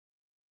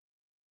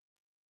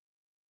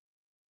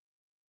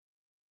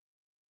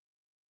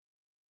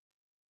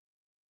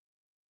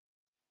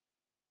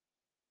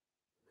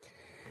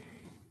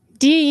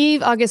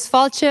Díomh agus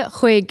fáilte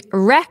chuig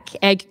REIC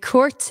ag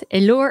cuairt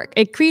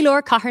ag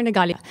Cuirtear Cathair na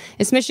Gaeilge.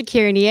 It's Beidh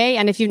Ciara Ní É,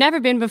 and if you've never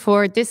been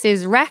before, this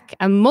is REIC,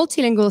 a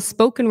multilingual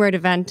spoken word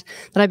event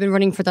that I've been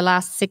running for the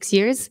last 6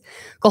 years.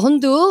 Go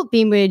hundúil,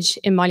 bíonn muid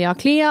in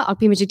maileach lia, ag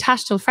bíonn muid ag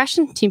taispeántas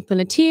freisin, timpeall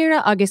na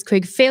tíre, agus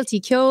chuig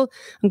féiltí ceol,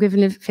 an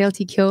gcuimhin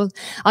féiltí ceol,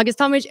 agus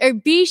tá muid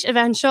bís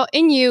event seo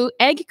inniu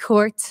ag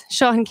cuairt,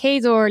 seo an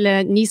céadúir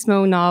le níos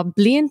mó ná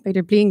bliain,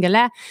 beidir bliain go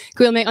le,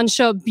 ghuiil mé an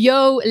seo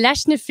bio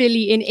leis na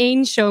fillí in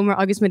éon seomar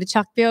agus muid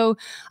teach bio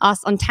as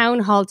an Town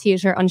Hall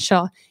Theatre an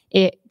seo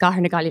I Cathair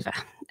na Gaeilge.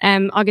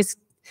 Agus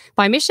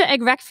ba mise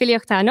ag REIC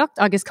filíochta anocht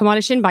agus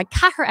cumála sin ba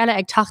cethir eile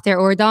ag teachtar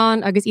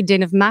ordáin agus I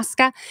déanamh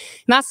measca.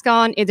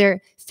 Meascán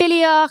idir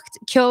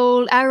filíocht,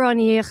 ceol,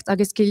 aráníocht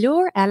agus go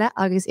leor eile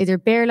agus idir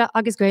béarla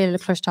agus Ghaeilge le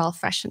cloisteáil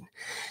freisin.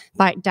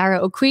 Ba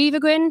Darragh Ó Caoimh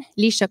againn,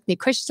 Laoighseach Ní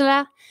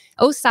Choistealbha,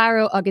 ó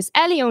Saro agus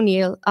Ellie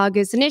O'Neill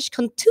agus inis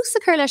chun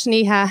túsa chur leis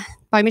níthe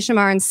by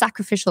Mishmar and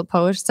sacrificial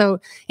poet. So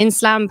in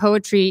slam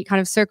poetry kind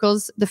of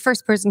circles, the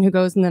first person who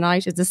goes in the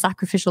night is the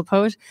sacrificial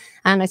poet.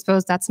 And I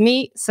suppose that's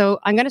me. So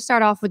I'm going to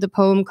start off with a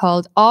poem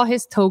called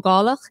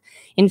Dhátheangach,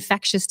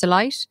 Infectious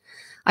Delight.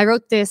 I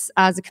wrote this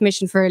as a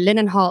commission for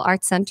Linen Hall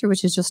Art Centre,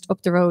 which is just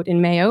up the road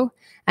in Mayo.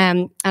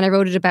 And I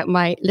wrote it about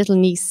my little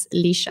niece,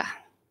 Leisha.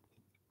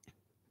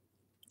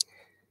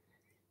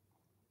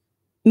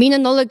 Mina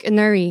nullig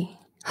anuri,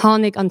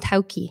 hánig an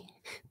tauki,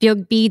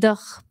 biog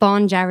bídach,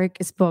 Bíonn REIC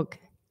is bug.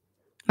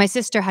 My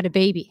sister had a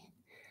baby,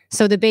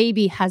 so the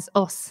baby has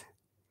us.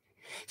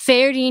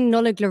 Féirín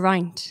nullig le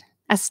roimh,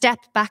 a step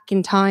back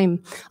in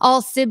time,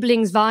 all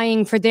siblings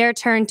vying for their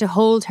turn to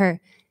hold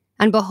her,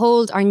 and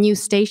behold our new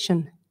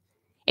station.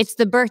 It's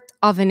the birth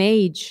of an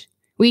age.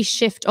 We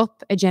shift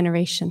up a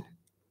generation.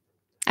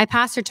 I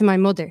pass her to my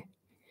mother.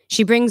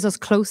 She brings us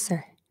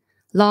closer.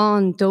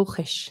 Lán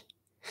dóchais.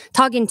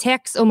 Tagin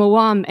tex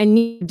mawam and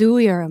ní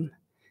dúiarm.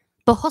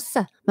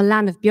 Bahussa ma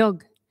lan of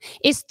biog.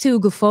 Is tú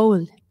go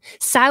fóil.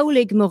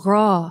 Saulig mo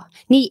rá,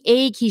 ní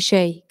éigi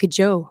sé go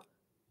jo.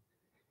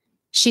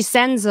 She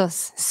sends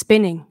us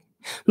spinning.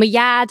 Ma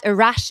yad a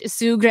rash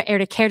isugra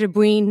a ceir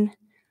buin,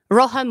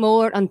 roha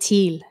mór an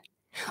tíl.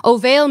 O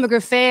veil me gur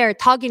féir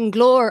tagin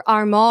glór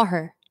ar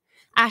máthair.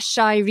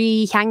 Ashai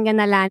rí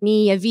cheangan a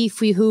lani a bhí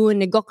faoi huan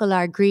na gocail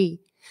ar grí.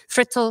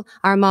 Frittal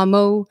ar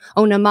mamó,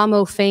 o na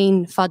mamó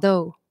féin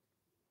fadó.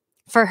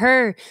 For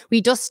her, we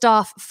dust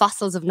off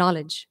fossils of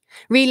knowledge,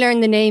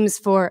 relearn the names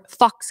for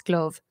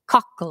foxglove,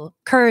 cockle,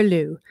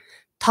 curlew,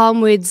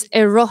 Tomwid's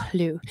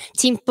erochlu,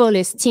 timpeall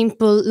is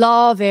timpeall,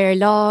 láv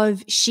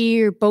láv,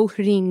 sheer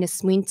bothrín na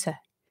smuinte.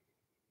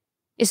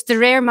 Is the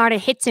rare mar a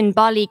hitin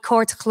bally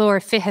court chlór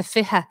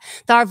fihe,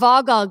 dar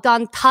vagal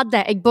gan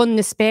tadda ag bun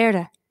na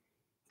spére.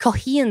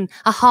 Cohían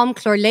a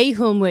hamclór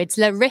leihumwids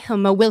le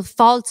rihum a will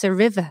fáilte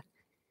rive.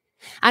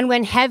 And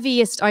when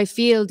heaviest I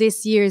feel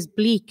this year's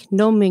bleak,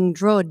 numbing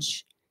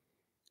drudge,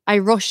 I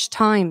rush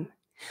time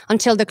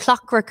until the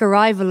clockwork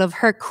arrival of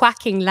her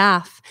quacking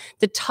laugh,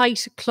 the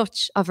tight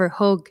clutch of her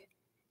hug.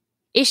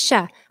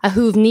 Isha a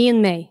huv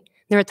níon me,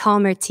 nar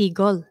támer tí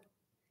gull.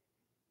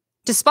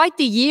 Despite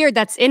the year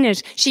that's in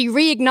it, she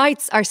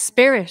reignites our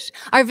spirit,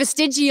 our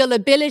vestigial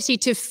ability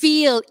to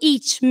feel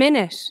each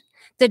minute.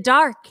 The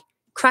dark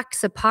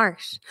cracks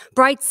apart,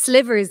 bright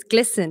slivers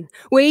glisten,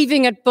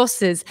 waving at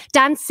buses,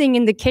 dancing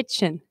in the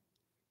kitchen.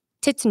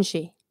 Titan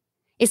she,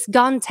 is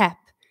gantep,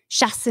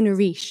 shasan a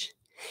rish.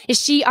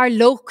 Is she our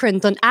locran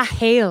don a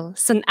hail,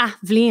 san a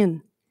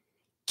vlian?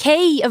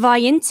 Kay of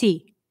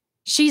inti,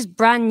 she's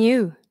brand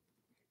new.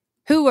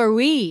 Who are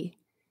we?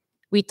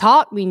 We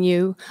thought we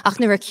knew, ach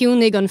na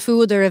racunig on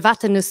fúdar a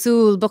vata na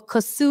súl, but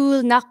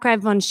cosúl nach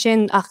raibh an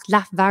sin ach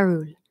laf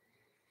varúl.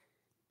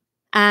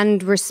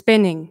 And we're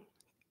spinning.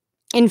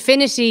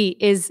 Infinity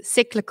is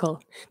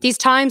cyclical. These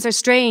times are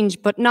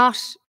strange, but not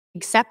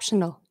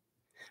exceptional.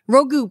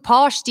 Rugu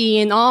páistí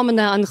in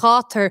ámana an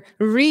gátar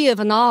riamh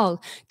an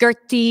all,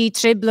 gurtí,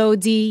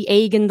 triblódí,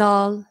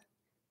 eigendal.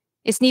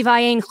 Is ní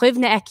bhaid éon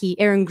chuimhne eici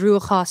ar an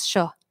grúachás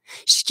seo.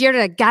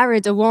 Sciire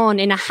garad amháin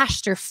ina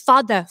haistear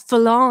fada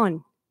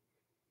fulán.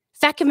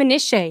 Fecim an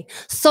isé,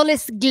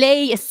 solis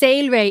glé a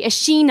sailré, a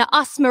sína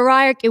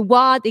asmarairc I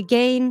wad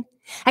again.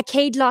 A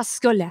céad lá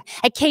sculle,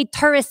 a céad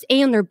turas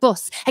éonar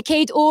bus, a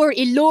céad ór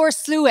I lór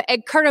slua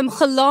ag curram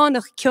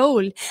chalánach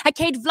ceol, a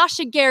céad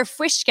bhlaise géir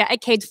fuisce, a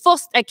céad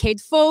fust, a céad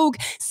fóg,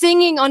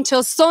 singing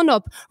until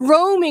sunup,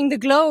 roaming the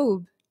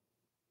globe.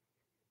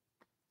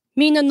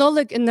 Mina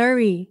nullig an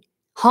nuri,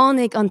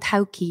 hánig an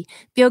tauki,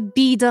 beag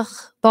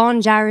bídach,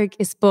 Bíonn REIC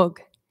is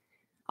bug.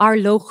 Our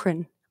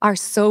lochran, our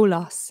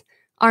solas,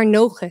 our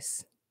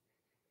nóchas.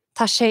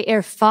 Tá sé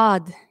ar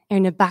fad ar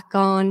na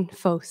bacán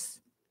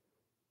fós.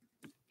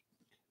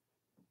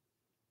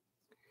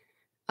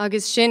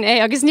 agus sin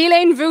agus níl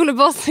éon bhúla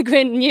bus a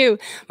gcuin nniu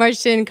mar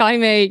sin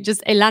caiim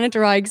just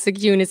leananaráig sa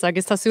gúnas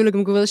agus tásúla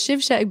go bhfuil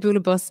sibse ag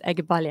búla bus ag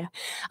go baile.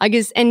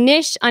 Agus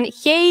inis an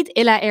chéad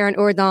ile ar an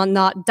ordáin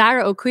ná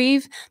Darragh Ó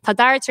Caoimh, tá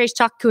Darragh tar éis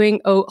teach cuing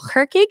ó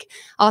Churcaig,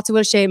 áta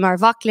bhfuil sé mar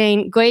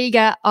bhaclainn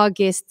Ghaeilge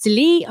agus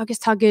dlí agus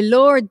tá go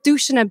leor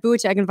dúiseanna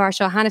búte ag an bhar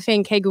seo hena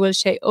féin cé go bhfuil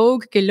sé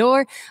óg go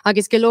leor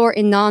agus go leor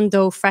in ná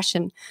dó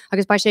freisin.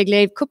 Agus ba sé ag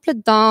léamh cúpla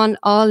dáin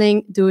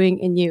áling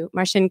doing inniu,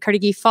 mar sin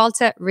chuirigí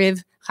fáilte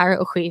roimh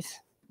Darragh Ó Caoimh.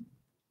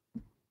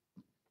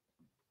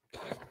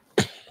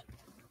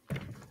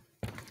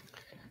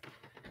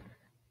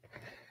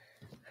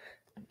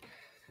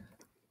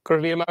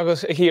 Cuirtear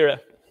agus a tíre.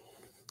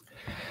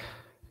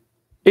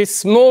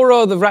 Is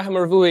móra de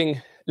bhreathmar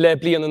bhuaing le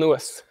bliain an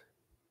nuas.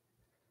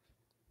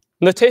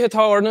 Na tithe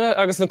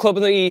agus na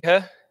clubbanna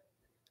oíche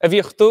a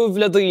bhíoch dubh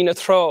le daoine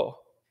trá.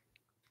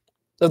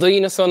 Na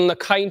daoine san na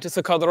cainte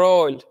sa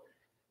cadráil,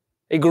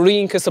 ag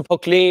rionchas a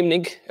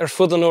pocléimnig ar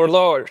fud an uair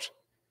láir.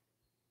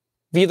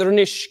 Bhíidir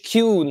níos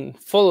ciún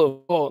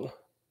full bhán.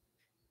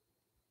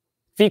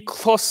 Bhí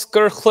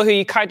closcar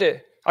chluí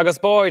caide agus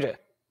báide.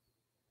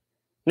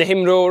 Na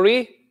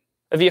himróirí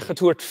a bhíocha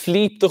tuairt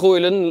flíp de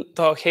ghuaileann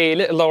dá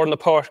chéile i lár na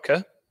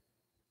páirce,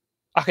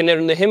 ach in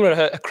na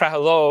himrathe a cratha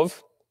lámh,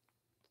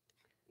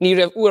 ní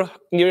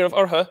raibh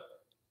ortha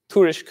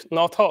tuairisc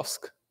ná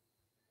tasc.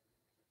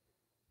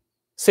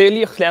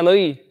 Saolaíoch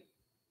leanaí,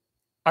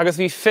 agus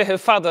bhí fithe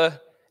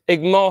fada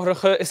ag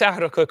máthracha is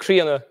athracha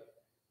críanna,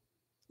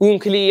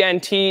 úncalí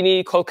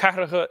antíní col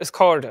cathracha is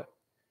cárda.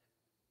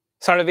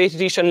 Sar a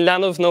bhéitidís an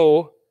leanmh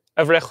nó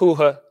a bhreith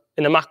chútha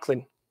ina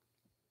maclinn.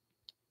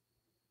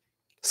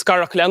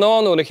 Scarach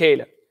leanán ó na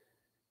chéile,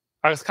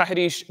 agus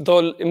caitheadís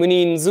dul i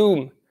muín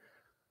Zoom,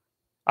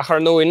 a chur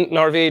nóin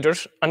nar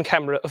bhéidir an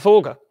camera a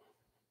fóga.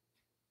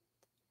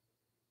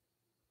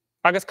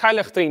 Agus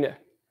cailleach daoine,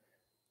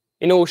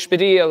 in ó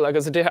spidéal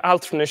agus a dithe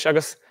altranis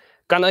agus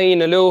gan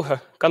aon a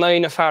leotha, gan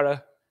aon a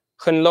fearra,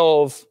 chun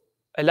lámh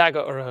a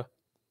leagad ortha.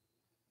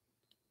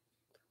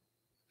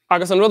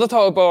 Agus an rud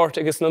atá báirt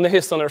agus na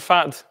hisan ar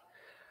fad.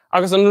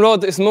 Agus an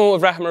rud is mó a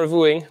bhreathmar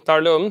bhuaing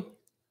dar lum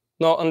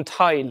ná an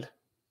tail,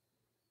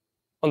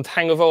 an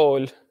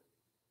teangaháil,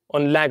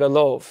 an leagad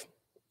lámh.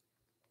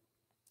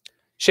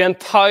 Sé an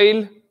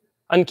tail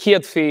an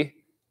ciadfaí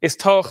is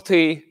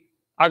táchtaí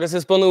agus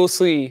is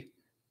bunúsaí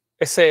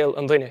is saol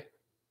an duine.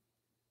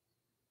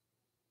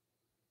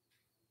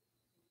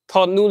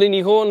 Tá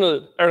núlaí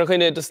hónal ar a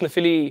chuine dus na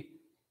filí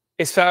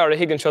is fearr a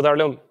higann seo dar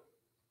lum.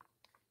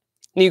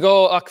 Ní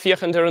gá ach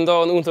fiochan ar an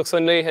dáin úntaach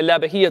san léthe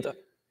leba hiada.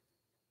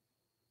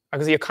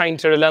 Agus í a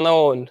caintear a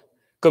leanán,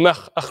 go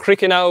mbeadh a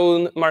chricin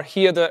ann mar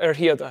hiada ar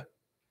hiada,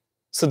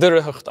 sa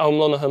duireacht am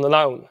lonathe na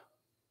lán.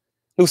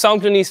 Nú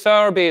sampla níos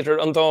fearr beidir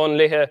an dáin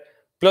léthe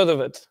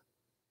blodahad,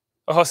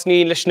 a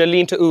thosní leis na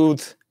línta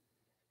úd.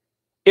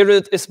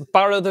 Irid is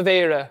barad a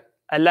bhéire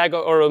a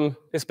leagad orm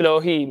is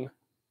blóthím.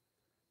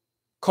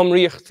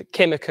 Comríocht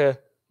céimice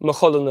mo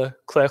cholanna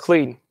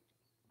cléachlín.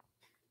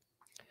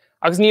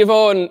 Agus ní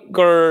bháin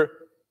gur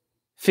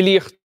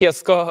filíochta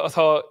sca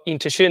atá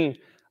ionta sin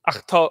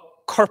ach tá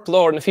corp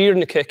lár na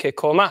fíornacha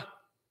chomh.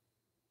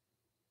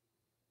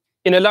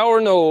 In a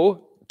leabhar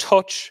nó,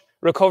 Touch,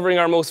 Recovering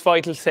Our Most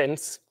Vital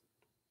Sense,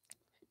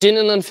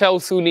 duine an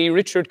fealsúnaí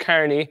Richard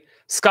Carney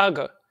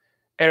scaga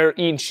ar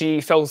ionsaí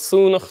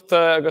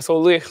fealsúnachta agus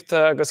oíche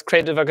agus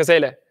creidimh agus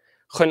eile,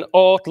 chun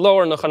áit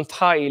lárnach an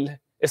tail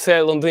is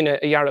saol an duine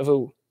a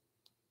dhearbhú.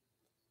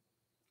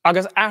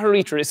 Agus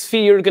atharítear is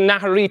fíor go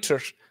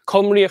natharítear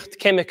comríocht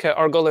céimice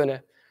ar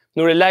golaine,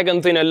 nuair a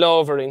leagan duine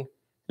lábharing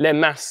le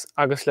meas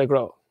agus le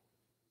grá.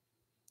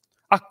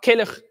 Ach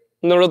cileach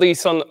na rudaí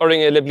san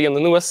oringe le bliain na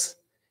nuas,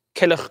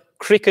 cileach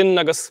cricin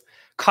agus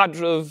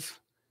cadramh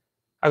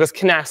agus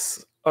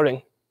cneas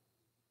oring.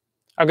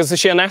 Agus is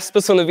sé an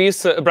espas an a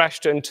vísa a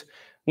breistint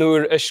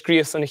nuair a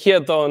scríos an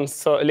chiaadán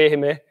sa a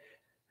léime,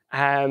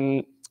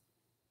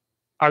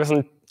 agus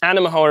an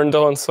animathar an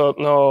dáin sa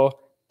ná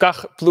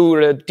gach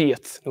blúra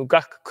díot, nó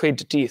gach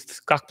cuid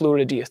díot, gach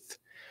blúra díot.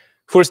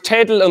 Fuair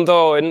tedal an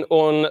dáin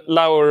ón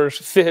leabhar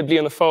fiche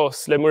bliana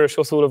fás le muiris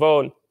ó súla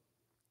bháin.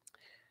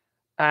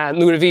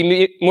 Nuair a bhí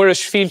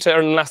muiris filíochta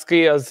ar an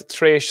lascaías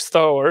tréis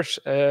stáir,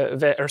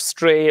 bheith ar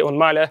stré ón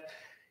maile,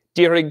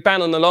 díreach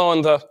ben an na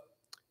lán da.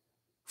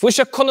 Fuair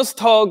sé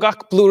conastá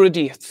gach blúra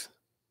díot.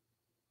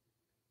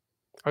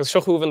 Agus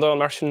seo chuamh an dáin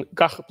mar sin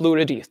gach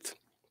blúra díot.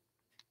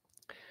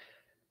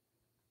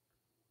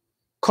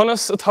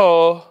 Conas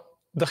atá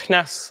de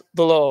chneas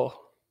do lá,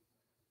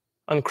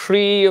 an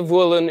crí a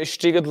bhualann is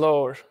stigad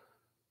lár,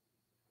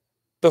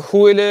 de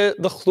huaile,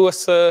 de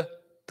chluasa,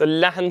 de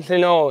lehan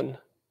llinán,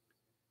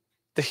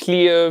 de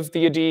chliamh, de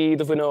iadí,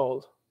 de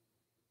bhuinál.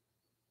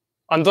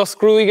 An dos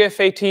grúige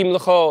féiltím le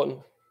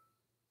cháin,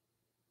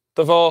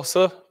 de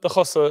bhása, de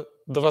chosa,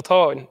 de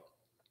bhatáin.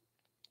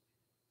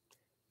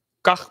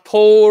 Gach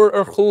pór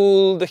ar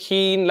chúl de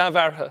chín le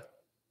bhartha,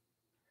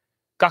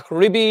 gach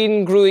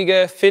ribín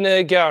grúige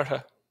finne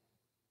geartha,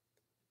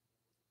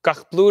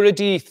 gach blúra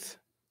díth,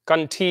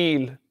 gan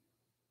tíl,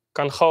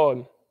 gan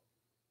cháin.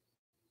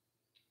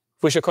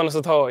 bhui sé conas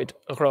atáid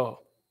a rá.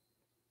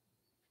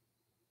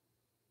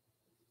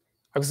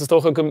 Agus is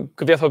tócha go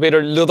bheith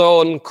beidir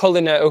ludáin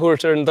coline a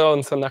thuirtear an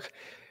dáin sanach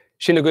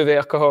sinna go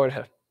bheith go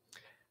háirthe.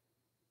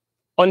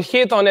 An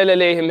chéadán eile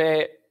léithe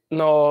mé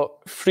ná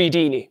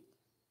phrídaoine.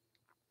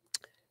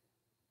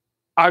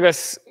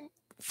 Agus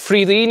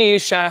phrídaoine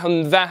se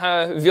an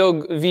bheithe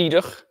bheag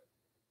mhídeach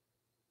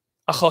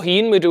a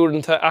chohíonn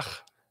muúranta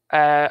ach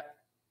a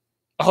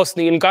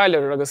thosnaí an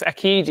gailir agus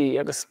acídí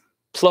agus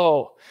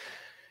plá.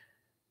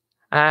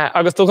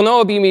 Agus do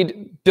gná bí míad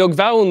beag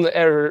bheann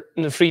ar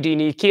na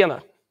phrídaoine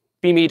céanna.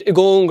 Bí míad i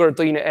gcóngar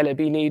daoine eile,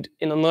 bí míad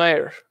ina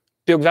náir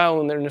beag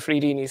bheann ar na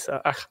phrídaoine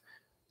ach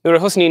nuair a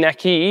thosnaí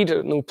acíd,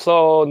 nó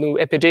plá, nó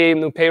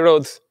epidéim, nó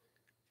péród,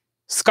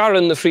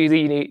 scaran na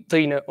phrídaoine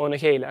daoine óna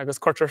chéile agus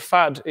cuirtear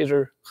fad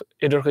idir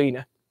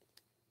dhaoine.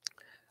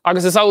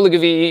 Agus is amhlaidh go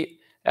bhí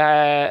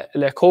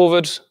le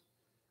Covid,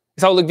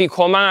 is amhlaidh bhí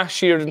chomh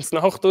siar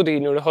na hochtúdaí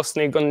nuair a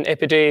thosnaí gan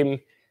epidéim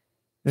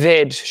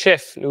bhéid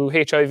sif nó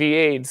HIV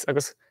AIDS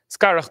agus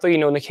scarach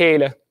daoine óna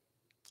chéile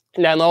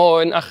le an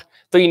áin ach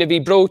daoine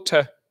bhí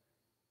bróta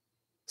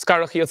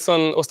scarach iad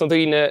son os na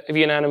daoine a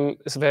bhí an anam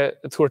is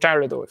bheith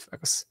Cuirtear dóibh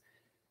agus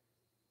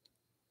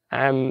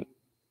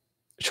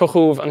seo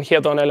chomh an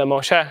chéadán eile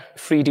má se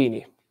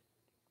phrídaoine.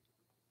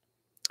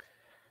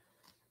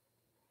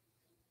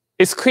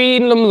 Is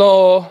cuian lim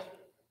lá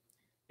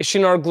is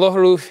sin ar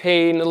glothrú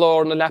féin na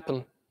lár na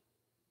lepan.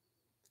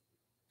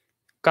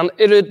 Gan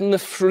irid na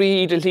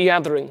phríd a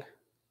líadring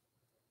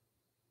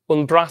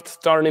ón brat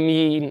dar na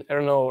mín ar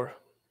an áir.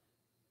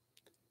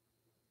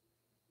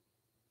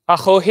 A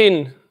cho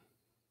hin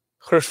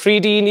chur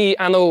phrídaoine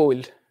an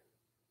óil,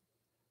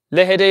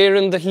 lehead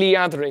éireann de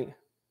líadring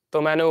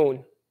do man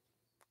ón.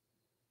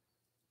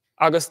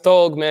 Agus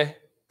dág me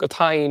go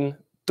tain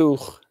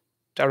dúch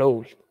dar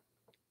óil.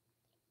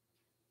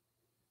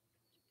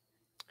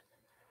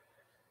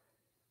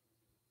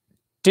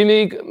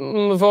 Dimig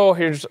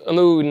mbháthir an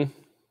ún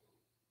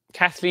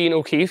Kathleen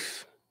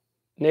O'Keefe,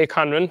 né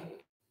Conran,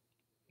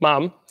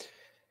 mam,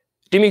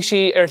 dimig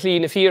si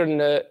tlí na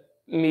fíorna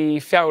mí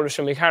feabhra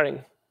sem ag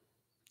haring.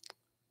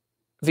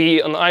 Bhí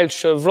an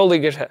ailse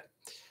bhroligirthe.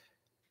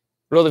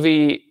 Rud a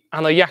bhí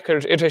anna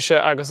dhheacair iteise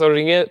agus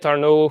oringe tar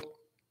nó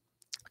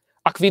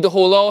ach bhí do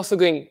thólás a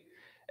going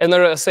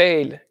inar a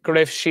saoil go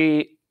raibh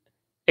si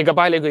ag a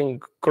baile going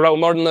go raibh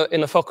marna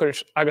ina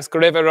focair agus go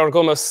raibh ar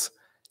gomas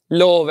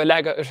lómh a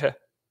leige irthe.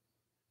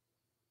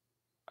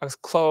 Agus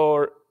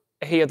clár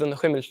a héad an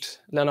chuimilt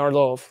len ar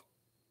lámh.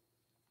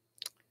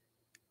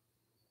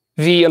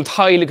 Bhí an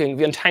tailiging,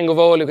 bhí an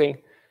teangamháliging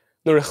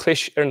nuair a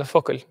chlis ar na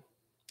focail.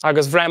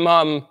 Agus bhreim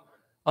am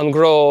an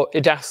grá I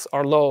deas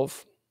ar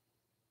lámh.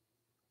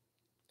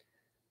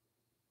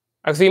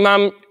 Agus bhí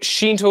mam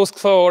síntos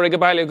clár ag a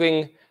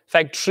bailaging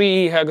feag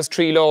 3 agus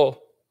 3 lá.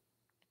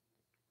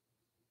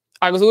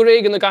 Agus uair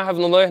éigean na gaithimh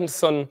na Laoighanta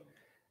son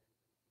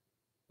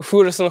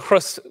fuair an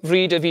chros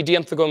bhríd a bhí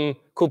dianta gom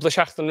cúpla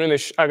seachtain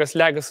rimis agus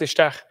legas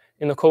isteach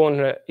ina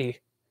cónra I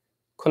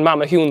chun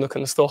mam a hiúnach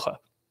an stocha.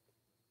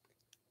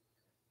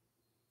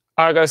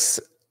 Agus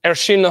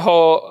sin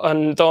athá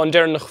an dá an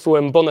dearnach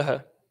fuaim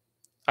bunathe.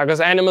 Agus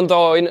einam an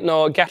dáin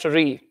ná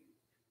geatarí.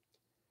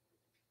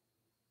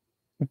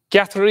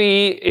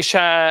 Geatarí is se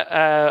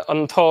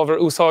an tábhar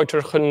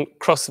úsáidtear chun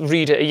cros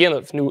bhríde a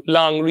dhéanamh, nó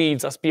long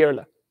reads as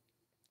bíorla.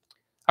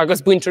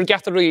 Agus buintear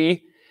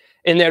geatarí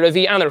in a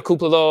bhí anar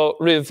cúpla lá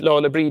roimh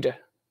lá le bríde.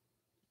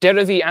 Deir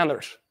a bhí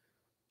anar,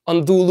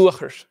 an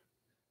dúluachar,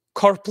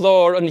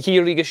 corplár an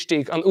hírí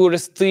stig, an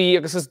uras dí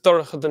agus is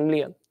dorcha den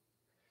líon.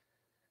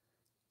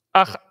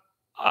 Ach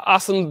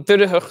as an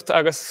duireacht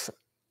agus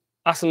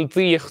as an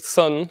dríocht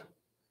son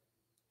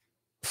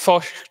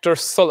fáistar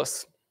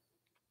solas.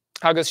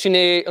 Agus sin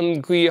é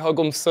an gcuí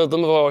gomsa do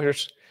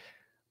mháthir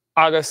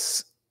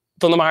agus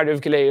donna maribh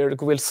go léir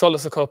go bhfuil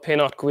solas acu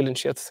pénát go bhfuiln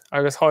siad.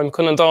 Agus tháim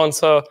chun an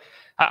dáinsa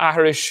a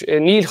athris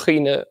níl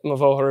chuoine má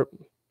bháthir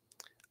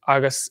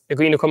agus a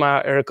gcuoine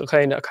cumá ar go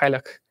chéine a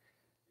Ghaeilge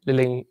le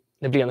ling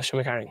na bliana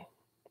sem caring.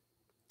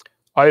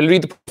 I'll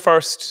read the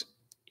first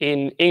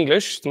in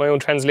English, my own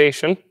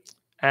translation,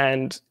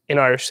 and in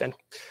Irish then.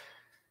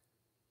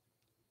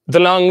 The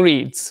long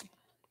reads.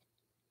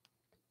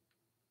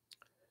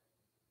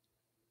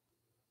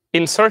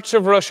 In search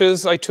of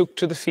rushes I took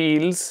to the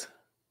fields,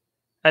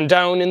 and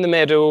down in the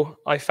meadow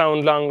I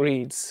found long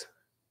reeds.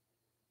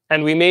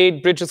 And we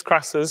made bridges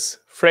crosses,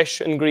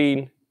 fresh and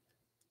green,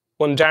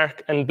 one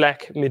dark and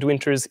black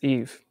midwinter's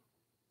eve.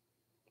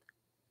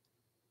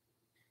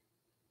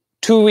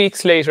 2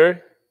 weeks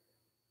later,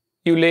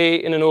 you lay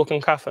in an oaken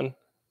coffin,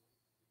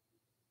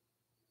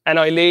 and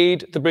I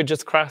laid the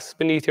bridges cross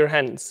beneath your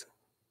hands.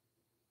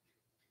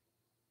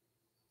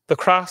 The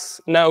cross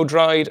now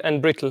dried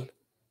and brittle,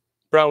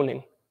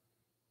 browning.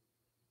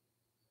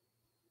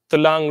 The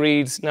long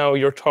reeds now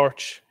your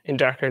torch in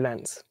darker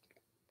lands.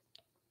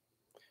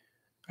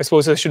 I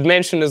suppose I should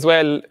mention as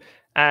well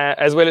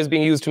as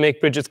being used to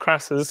make bridges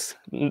crosses,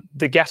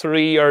 the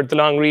gattery or the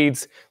long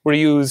reeds were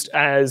used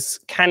as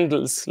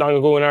candles long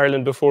ago in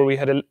Ireland before we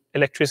had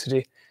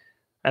electricity.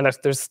 And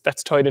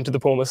that's tied into the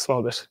poem a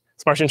small bit.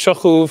 Mar sin seo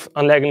chomh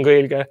an legan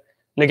Ghaeilge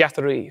na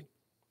gceatharaí.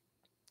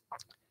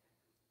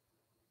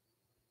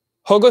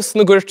 Thugas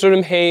na Cuirtear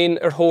imhéin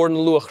thóir na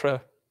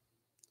luachra.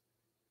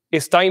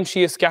 Is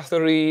daimsí is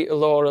gceatharaí I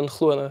lár an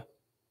chluanna.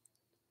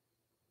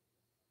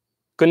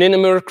 Go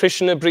ninimir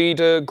Christiana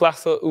bríde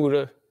gleasa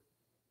úra.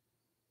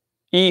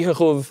 Íthe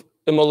chomh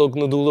I molog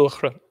na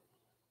dúluachra.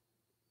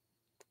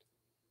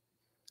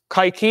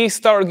 Cai cís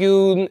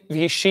dargiún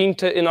bhí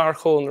sínta in ar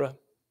chónra.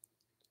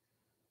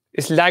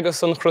 Is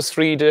legas an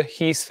chrusríide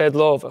hís fed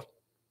láva.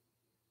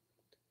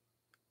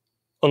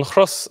 An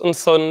chros an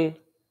son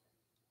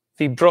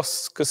hí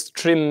bros gus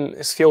trim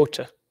is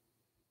féiltí.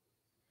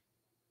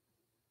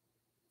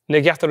 Na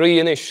gceatharaí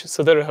inis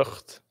sa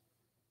d'ireacht,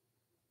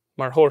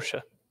 mar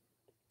thóirse.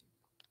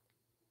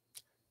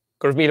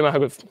 Gur míle maith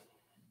agah.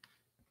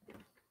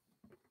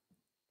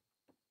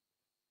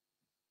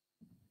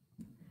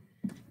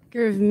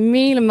 Gur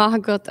míle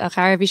maith agat a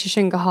charbhí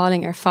sin go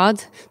háling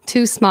fad,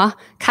 tús maith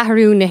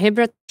cathrú na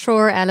hibre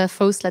tror eile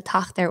fós le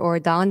tacht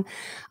ordáin,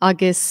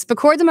 agus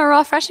becordam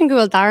rá freisin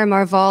gohfuil dar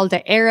mar bháil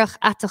de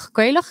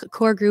Aerach.Aiteach.Gaelach,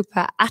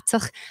 cóirgrúpa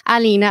Aiteach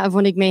Alína a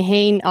bhunig mé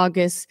héin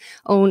agus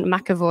ón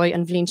McAvoy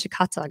an bhlín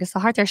sicata, agus a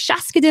hart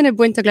 60 duine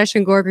buinte leis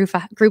an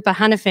grúpa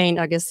hena féin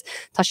agus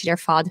tá siad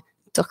fad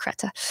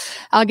duchreta.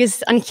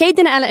 Agus an chéad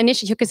duine eile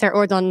inis thuchas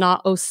ordáin ná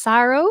ó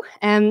Saro,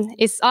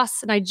 is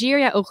as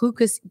Nigeria ó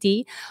thuchas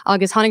dí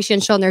agus tháinig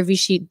sin seo nar bhí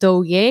si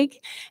dó dhéag.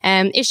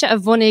 Ise a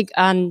bhunig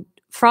an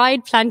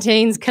Fried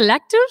Plantains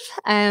Collective,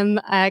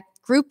 a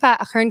grúpa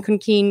a churn chun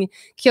cín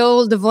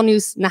ceol de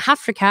bhunús na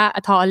Hafrica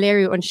atá a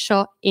léirú an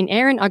seo in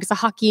éireann agus a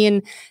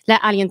hacíonn le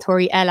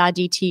aliantóirí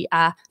LADT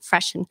a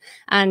freisin.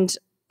 And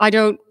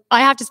I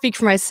have to speak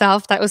for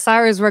myself that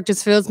Osara's work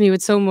just fills me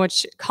with so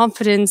much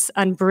confidence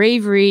and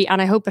bravery,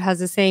 and I hope it has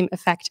the same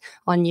effect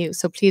on you.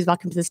 So please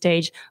welcome to the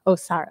stage,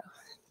 Osara.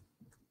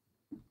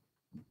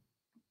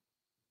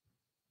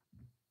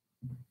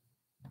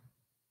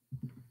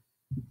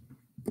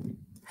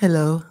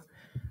 Hello,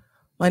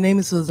 my name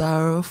is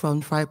Osara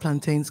from Fried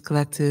Plantains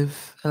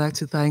Collective. I'd like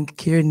to thank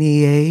Ciara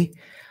Ní É,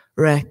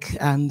 REIC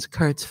and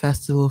Kurt's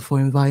Festival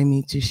for inviting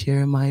me to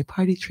share my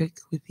party trick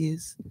with you.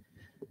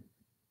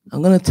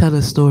 I'm going to tell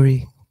a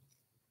story.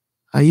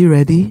 Are you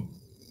ready?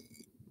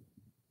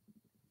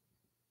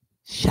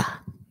 Sha.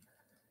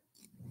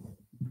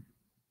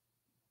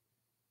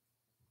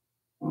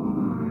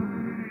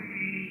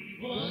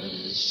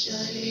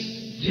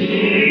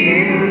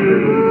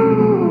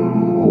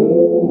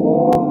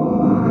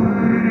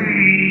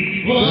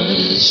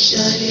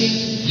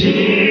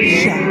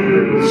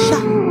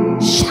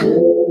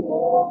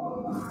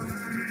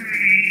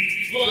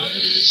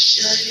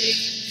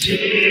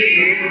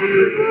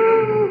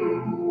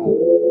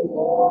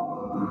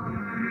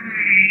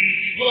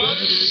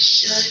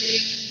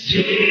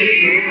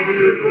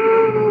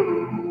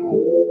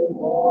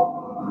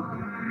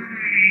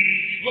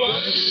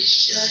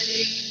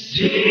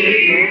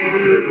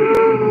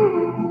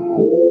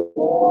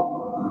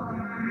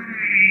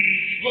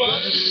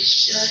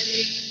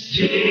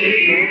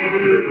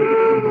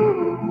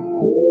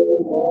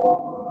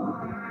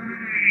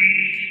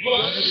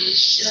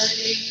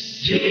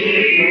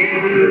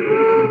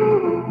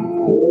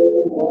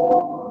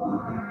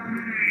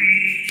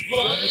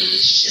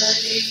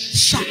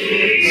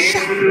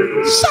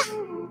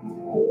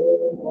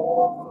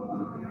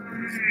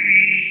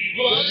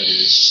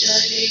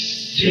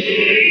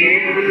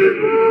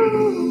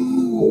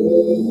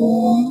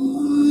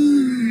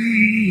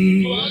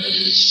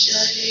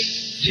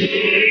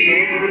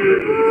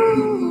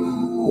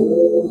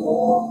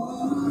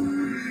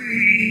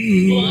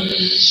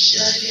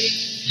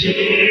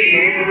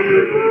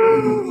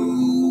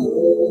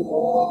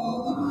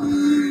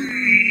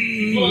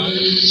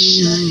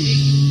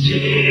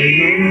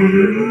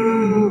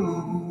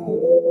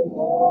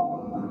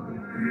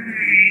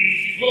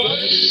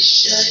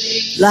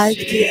 Like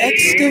the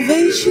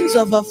excavations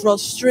of a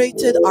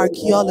frustrated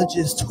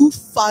archaeologist who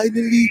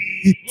finally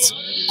hit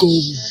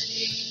gold.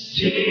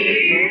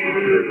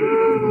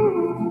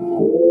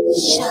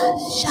 Sha,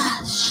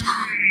 sha, sha.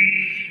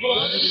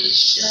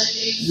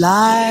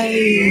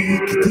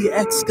 Like the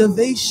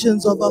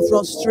excavations of a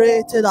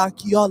frustrated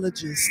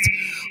archaeologist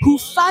who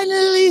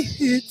finally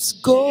hits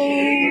gold.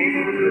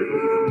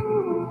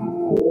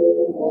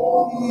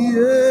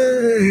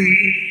 Yeah.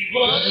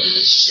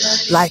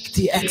 Like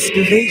the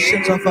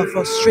excavations of a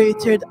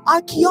frustrated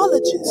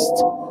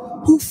archaeologist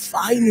who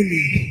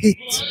finally hit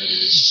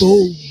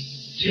gold.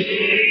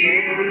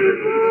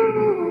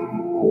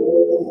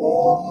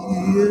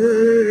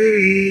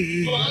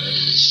 Yeah.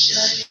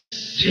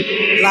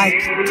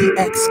 Like the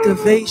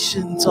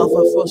excavations of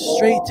a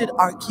frustrated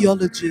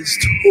archaeologist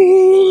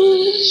who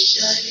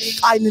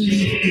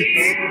finally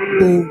hit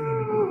gold.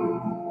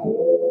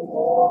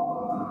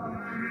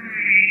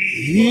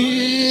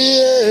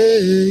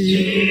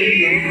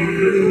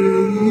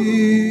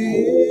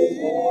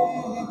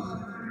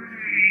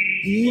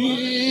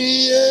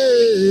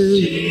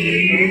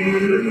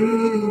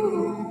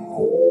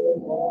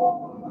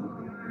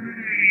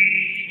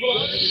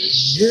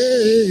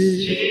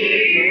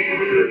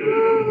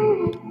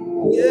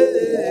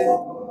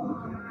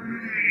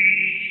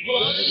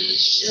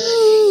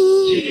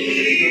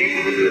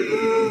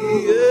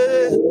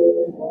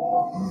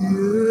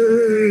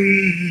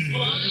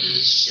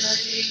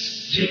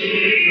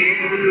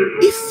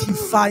 If you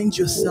find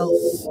yourself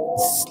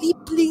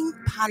sleeping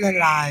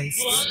paralyzed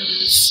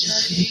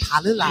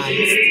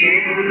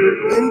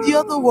in the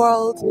other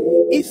world,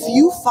 if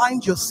you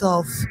find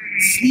yourself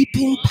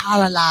sleeping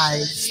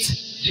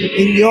paralyzed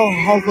in your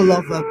hovel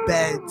of a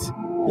bed,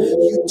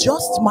 you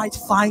just might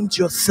find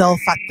yourself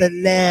at the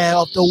lair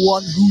of the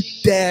one who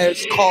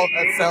dares call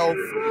herself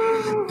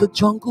the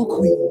Jungle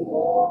Queen.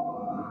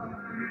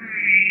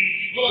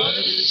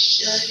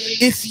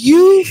 If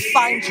you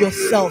find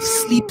yourself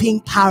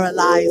sleeping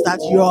paralyzed at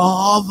your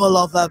hovel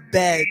of a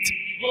bed,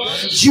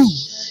 you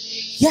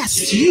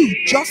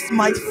just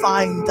might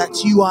find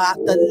that you are at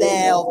the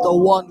lair of the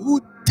one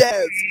who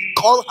dares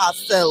call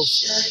herself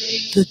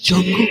the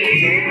Jungle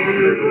Queen.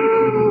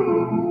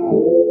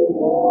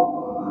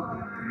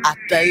 At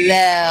the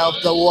lair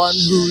of the one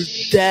who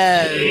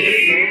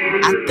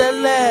dares, at the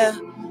lair,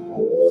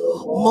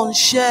 mon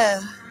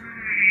cher,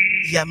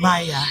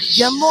 Yamoya,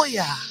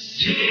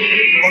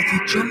 of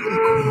the Jungle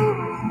Queen.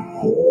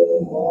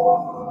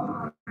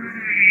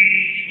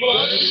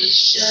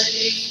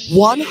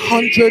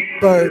 100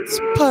 birds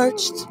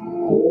perched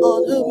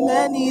on her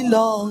many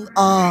long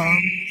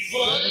arms.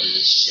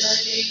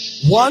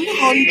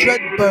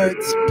 100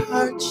 birds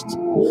perched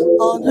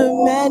on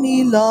her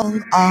many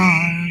long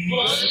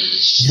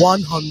arms.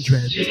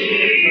 100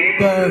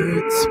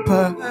 birds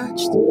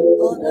perched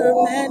on her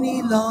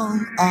many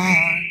long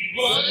arms.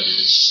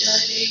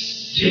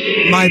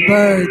 My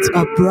birds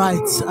are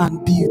bright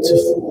and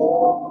beautiful.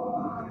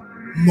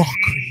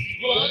 Mockery.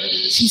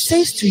 She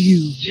says to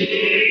you,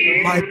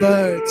 my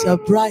birds are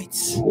bright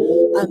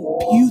and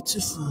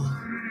beautiful.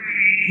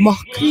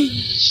 Mockery.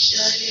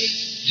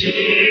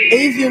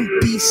 Avian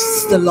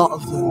beasts, the lot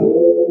of them.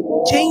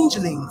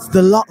 Changelings,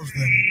 the lot of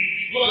them.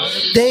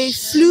 They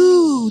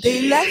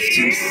left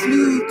and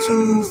flew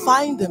to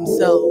find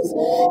themselves.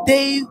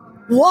 They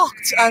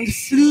walked and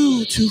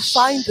flew to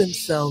find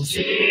themselves.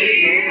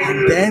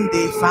 And then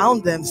they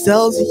found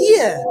themselves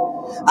here,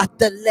 at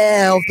the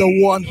lair of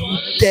the one who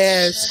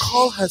dares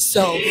call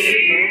herself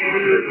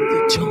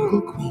the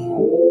Jungle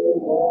Queen.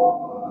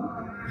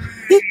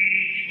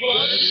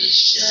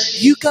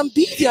 You can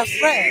be their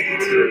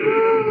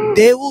friend.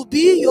 They will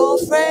be your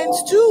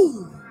friends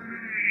too.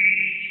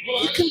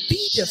 You can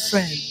be their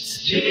friend.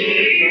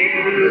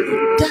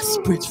 You're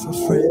desperate for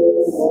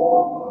friends.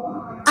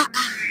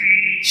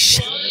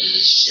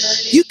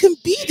 You can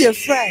be their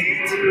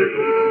friend.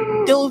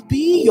 They'll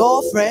be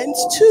your friends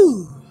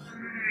too.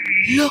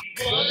 Look,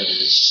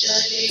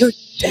 you're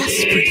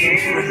desperate for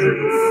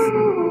friends.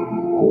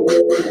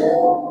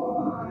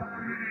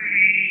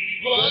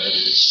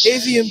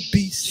 Avian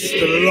beasts,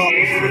 the lot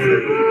of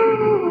them.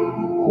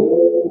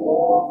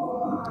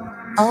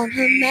 On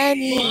her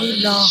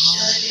many long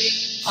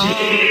arms.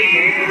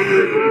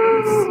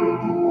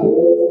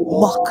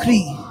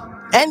 Mockery,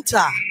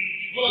 enter.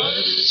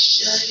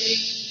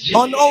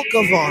 On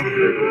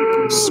Olkavon,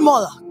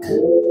 Smolak,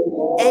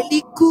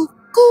 Ellie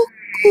Cuckoo.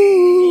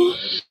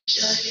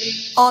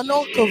 On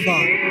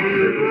Olkavon,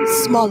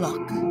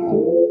 Smolak,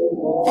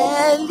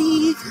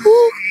 Ellie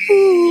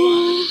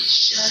Cuckoo.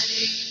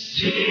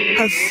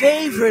 Her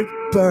favorite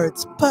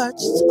birds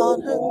perched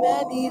on her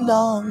many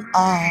long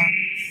arms.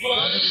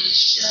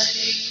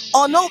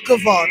 On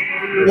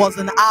Olkavon was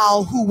an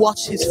owl who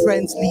watched his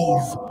friends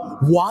leave,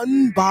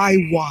 one by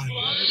one.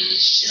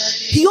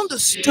 He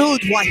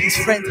understood why his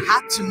friends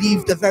had to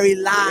leave the very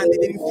land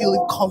they didn't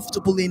feel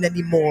comfortable in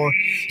anymore.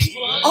 He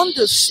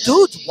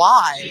understood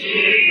why.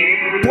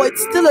 But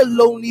it's still a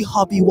lonely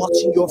hobby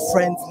watching your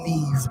friends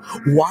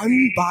leave,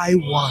 one by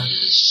one.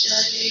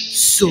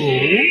 So,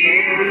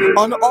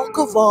 on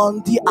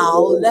Olkavon, the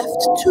owl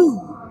left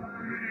too.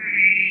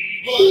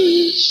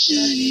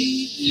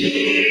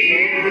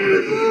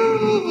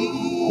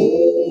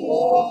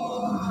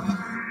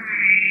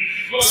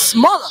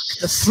 Smolak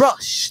the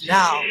thrush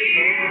now.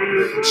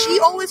 She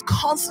always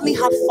constantly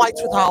had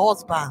fights with her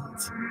husband.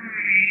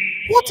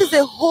 What is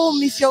a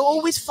home if you're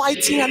always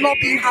fighting and not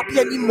being happy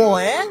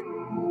anymore, eh?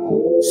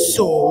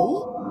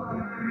 So,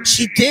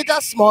 she did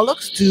as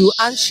Smolaks do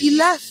and she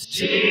left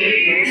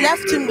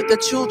him with the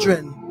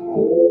children.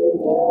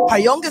 Her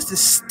youngest is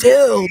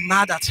still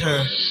mad at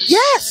her.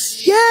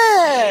 Yes.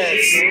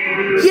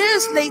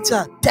 Years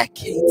later,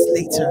 decades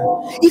later,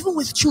 even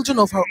with children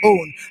of her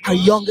own, her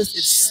youngest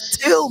is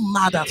still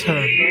mad at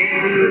her.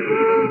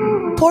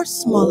 Poor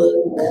Smolak.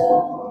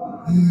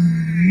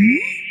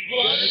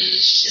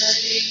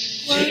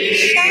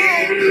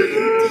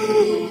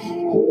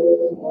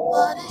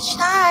 What a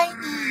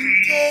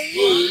shining day.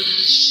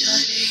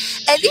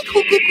 Ellie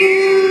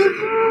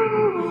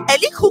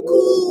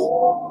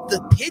Cuckoo, the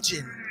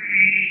pigeon.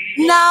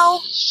 Now,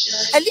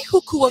 Ellie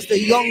Cuckoo was the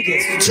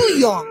youngest, too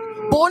young,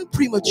 born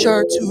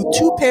premature to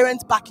two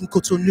parents back in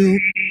Cotonou.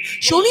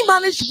 She only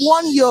managed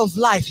 1 year of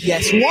life,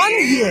 yes, 1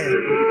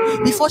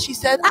 year, before she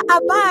said,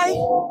 bye,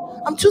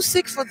 I'm too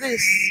sick for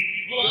this.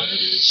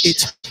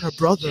 It's her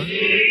brother,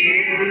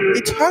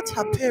 It hurt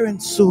her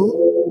parents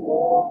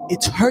so.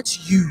 It hurt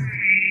you.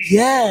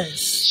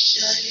 Yes.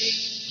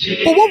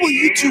 But what will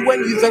you do when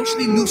you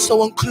eventually lose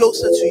someone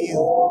closer to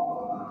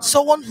you?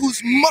 Someone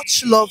who's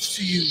much loved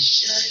to you?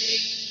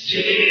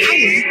 How will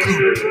you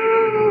cope?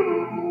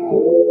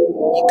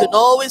 You can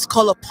always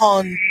call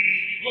upon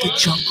the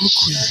Jungle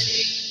Queen.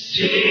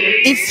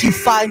 If you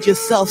find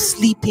yourself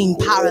sleeping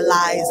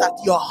paralyzed at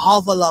your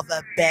hovel of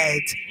a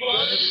bed,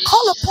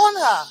 call upon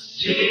her.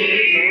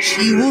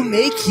 She will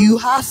make you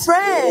her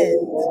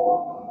friend.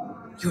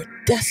 You're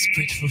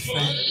desperate for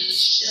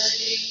friends.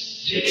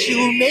 She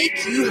will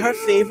make you her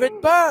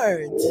favorite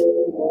bird.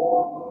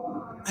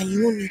 And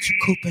you won't need to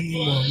cope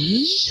anymore.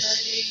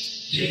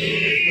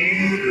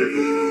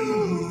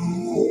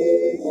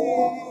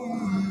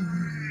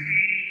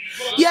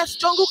 Yes,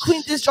 Jungle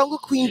Queen this, Jungle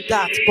Queen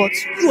that, but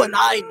you and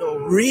I know,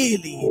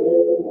 really.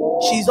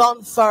 She's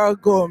on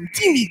Faragum,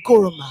 Timi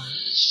Goroma.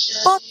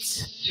 But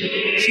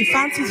she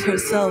fancies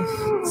herself,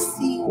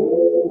 see,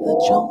 the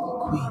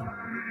Jungle Queen.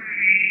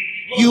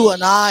 You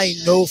and I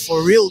know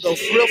for real, though,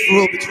 for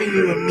real, between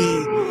you and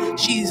me.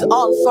 She's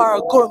on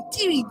Faragum,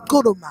 Timi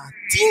Goroma,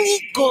 Timi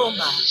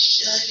Goroma.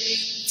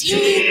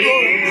 Timi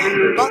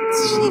Goroma. But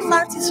she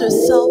fancies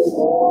herself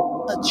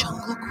a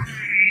Jungle Queen.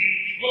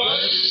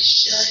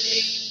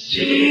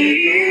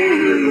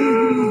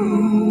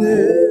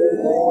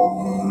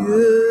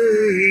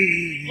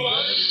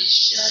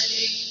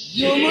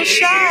 No more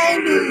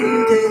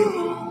shining day,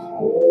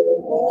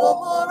 no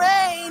more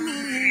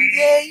raining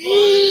day.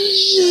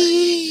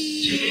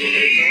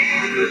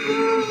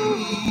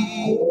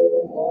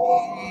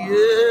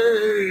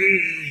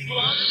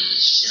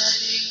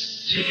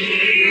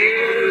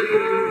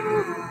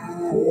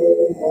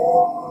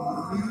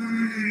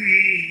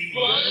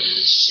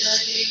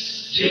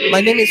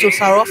 My name is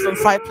Osaro from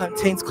Fried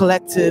Plantains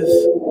Collective.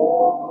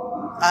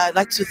 I'd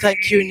like to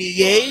thank Ciara Ní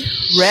É,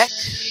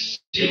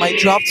 REC, My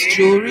Dropped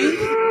Jewelry,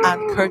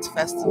 and Kurt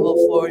Festival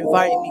for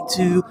inviting me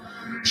to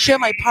share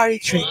my party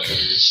trick.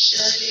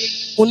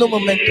 Uno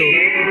momento.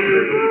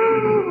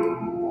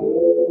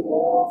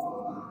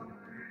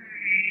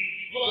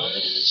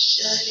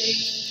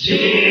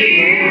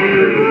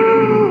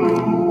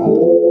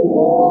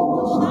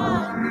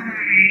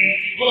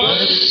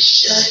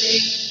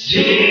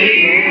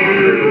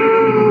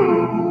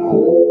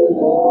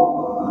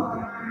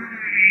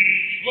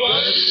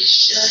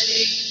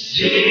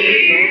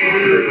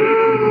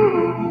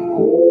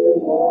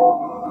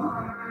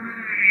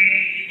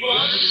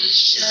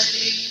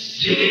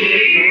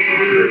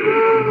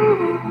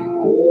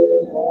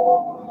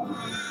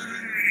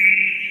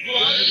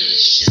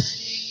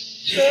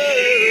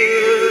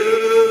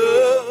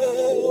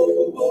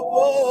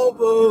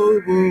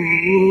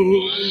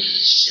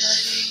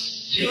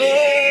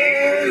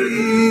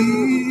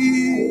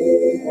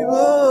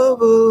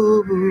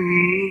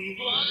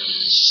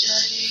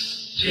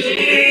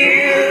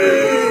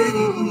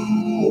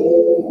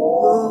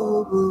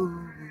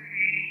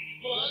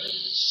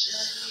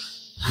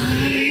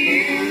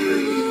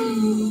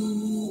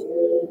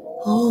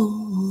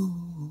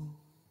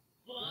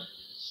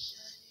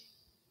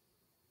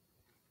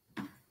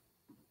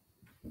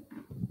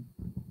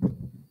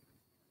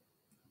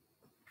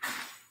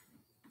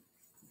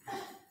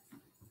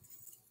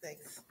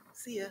 Thanks.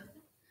 See ya.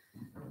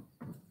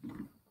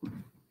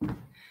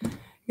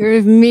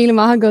 You're míle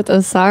maith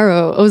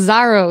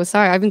Ozaro,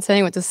 sorry, I've been saying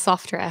it with the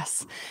softer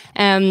S.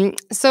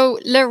 So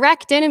le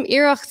rec denim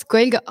iirecht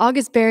Ghaeilge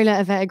agus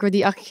béarla a bheith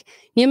agrudaí ach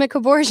níl me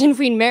cabóir sin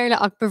faoin méarla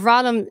ach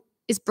bhrálam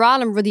is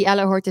bralam rudí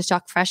eile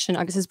thuirteach freisin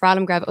agus is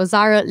bralam greibh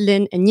Ozara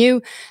Lynn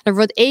aniu le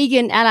rud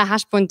éigean eile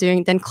haisbun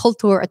doing den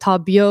cultúr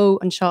atá bio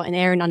an seo in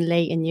éireann an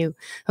lei aniu.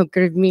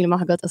 Gur míle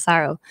maith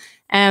Ozaro.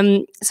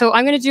 So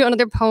I'm going to do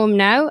another poem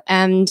now,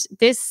 and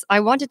this I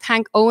want to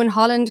thank Owen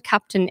Holland,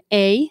 Captain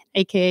A,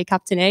 aka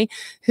Captain A,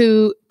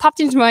 who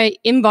popped into my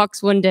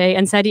inbox one day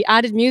and said he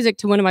added music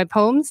to one of my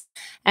poems,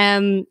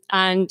 and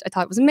I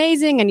thought it was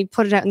amazing, and he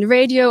put it out on the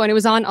radio, and it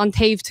was on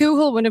Taobh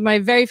Tuathal, one of my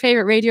very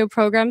favourite radio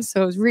programmes,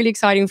 so it was really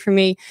exciting for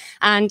me.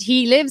 And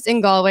he lives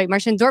in Galway, mar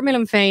sin dúirt mé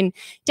liom féin,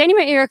 déanann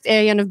mé iirecht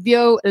é an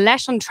bio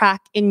leis an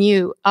track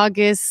inniu,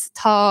 agus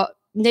tá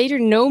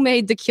Nader no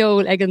made the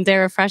ceol ag an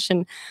deire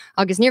freisin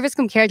agus níorvis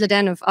come céir le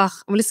denmh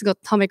ach bhfuil go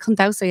tá mé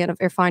chuntása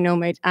dhéanamh fine no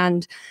made.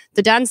 And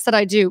the dance that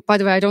I do, by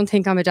the way, I don't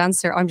think I'm a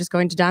dancer, I'm just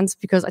going to dance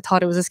because I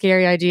thought it was a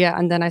scary idea,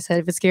 and then I said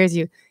if it scares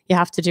you, you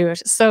have to do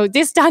it. So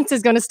this dance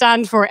is going to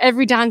stand for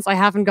every dance I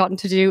haven't gotten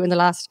to do in the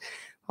last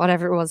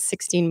whatever it was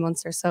 16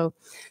 months or so.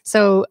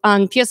 So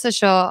an piasa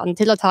seo an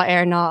tilatá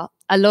ná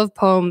a love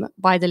poem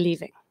by The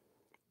Leaving.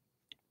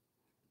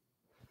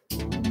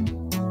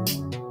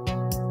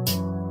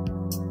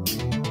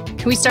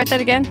 Can we start that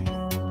again?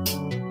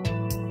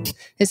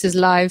 This is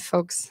live,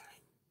 folks.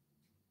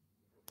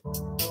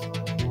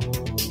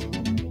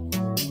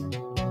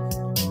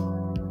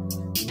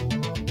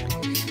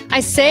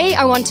 I say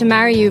I want to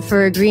marry you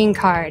for a green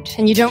card,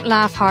 and you don't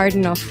laugh hard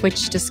enough,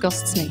 which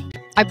disgusts me.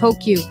 I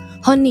poke you.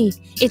 Honey,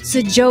 it's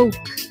a joke.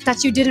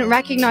 That you didn't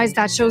recognize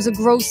that shows a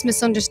gross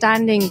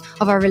misunderstanding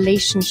of our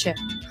relationship.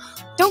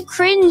 Don't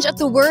cringe at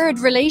the word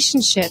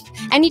relationship.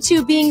 Any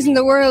two beings in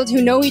the world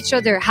who know each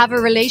other have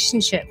a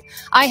relationship.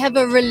 I have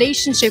a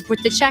relationship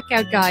with the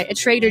checkout guy at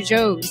Trader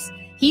Joe's.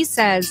 He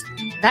says,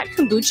 that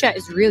kombucha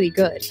is really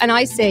good. And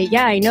I say,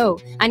 yeah, I know.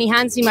 And he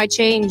hands me my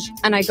change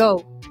and I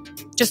go.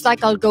 Just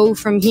like I'll go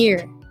from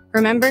here.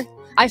 Remember?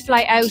 I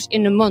fly out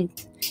in a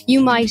month.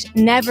 You might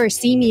never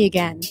see me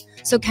again.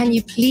 So can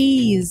you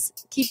please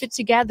keep it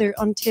together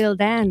until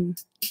then?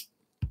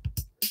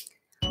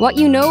 What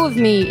you know of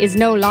me is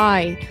no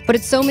lie, but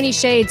it's so many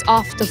shades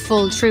off the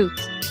full truth.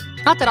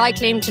 Not that I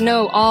claim to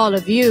know all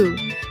of you,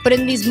 but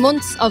in these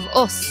months of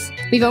us,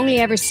 we've only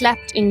ever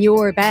slept in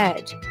your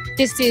bed.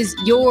 This is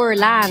your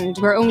land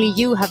where only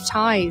you have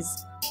ties.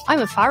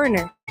 I'm a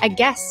foreigner, a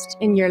guest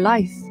in your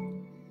life.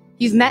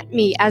 You've met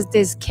me as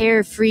this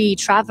carefree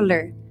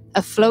traveller,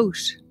 afloat.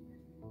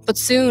 But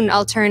soon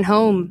I'll turn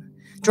home,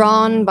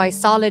 drawn by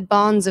solid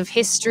bonds of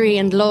history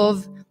and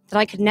love that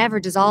I could never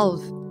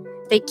dissolve.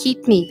 They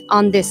keep me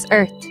on this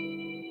earth,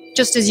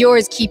 just as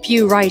yours keep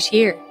you right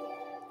here.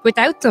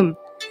 Without them,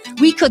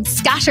 we could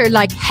scatter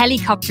like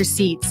helicopter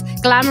seeds,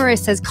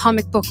 glamorous as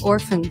comic book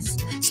orphans,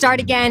 start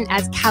again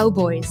as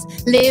cowboys,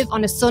 live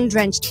on a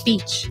sun-drenched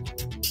beach.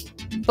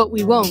 But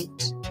we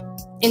won't.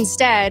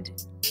 Instead,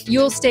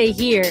 you'll stay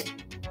here,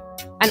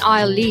 and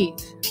I'll leave.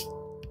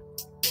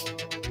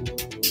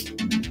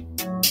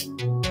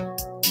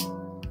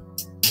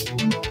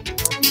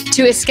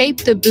 To escape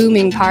the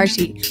booming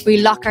party, we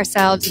lock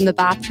ourselves in the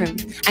bathroom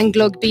and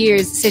glug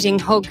beers sitting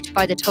hugged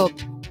by the tub.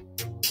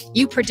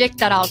 You predict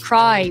that I'll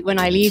cry when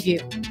I leave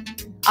you.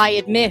 I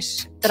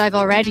admit that I've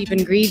already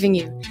been grieving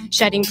you,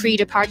 shedding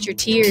pre-departure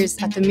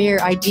tears at the mere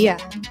idea.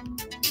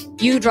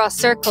 You draw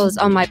circles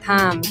on my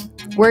palm,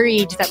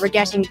 worried that we're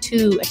getting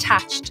too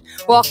attached,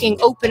 walking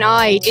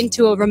open-eyed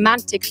into a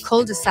romantic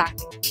cul-de-sac.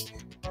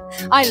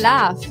 I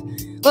laugh.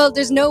 Well,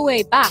 there's no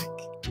way back,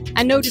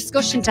 and no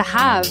discussion to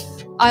have.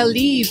 I'll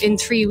leave in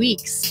 3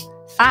 weeks.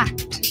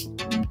 Fact.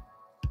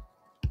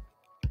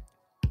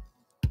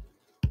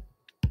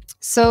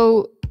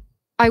 So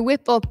I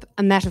whip up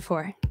a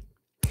metaphor.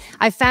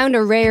 I found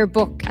a rare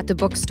book at the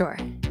bookstore.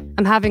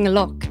 I'm having a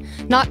look,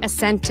 not a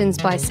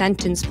sentence by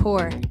sentence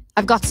pour.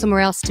 I've got somewhere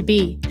else to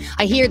be.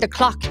 I hear the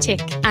clock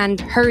tick and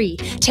hurry,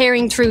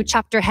 tearing through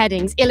chapter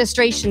headings,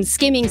 illustrations,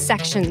 skimming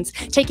sections,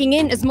 taking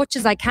in as much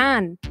as I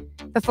can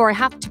before I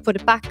have to put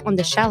it back on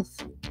the shelf.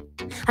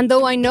 And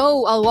though I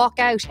know I'll walk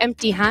out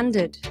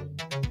empty-handed,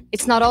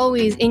 it's not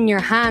always in your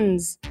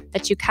hands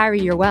that you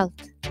carry your wealth.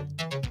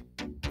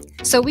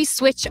 So we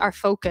switch our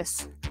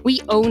focus.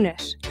 We own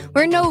it.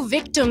 We're no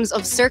victims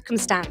of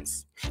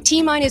circumstance.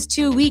 T-minus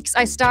 2 weeks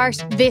I start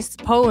this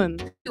poem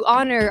to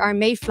honour our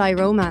mayfly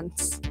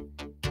romance.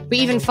 We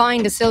even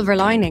find a silver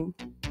lining.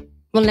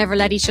 We'll never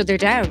let each other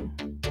down,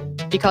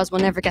 because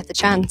we'll never get the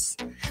chance.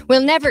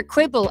 We'll never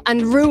quibble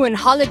and ruin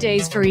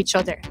holidays for each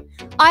other.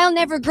 I'll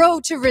never grow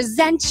to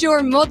resent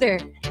your mother.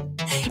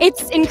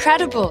 It's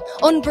incredible,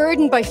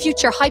 unburdened by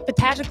future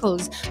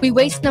hypotheticals. We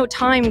waste no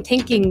time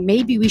thinking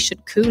maybe we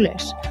should cool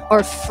it,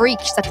 or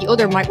freaks that the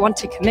other might want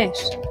to commit.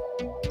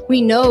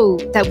 We know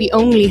that we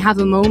only have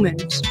a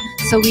moment,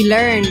 so we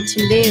learn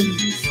to live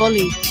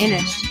fully in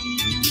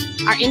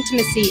it. Our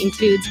intimacy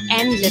includes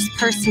endless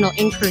personal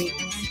inquiry,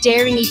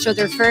 daring each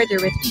other further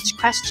with each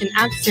question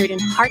answered in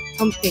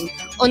heart-thumping,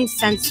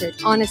 uncensored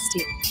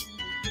honesty.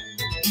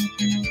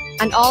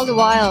 And all the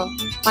while,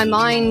 my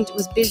mind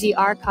was busy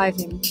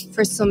archiving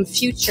for some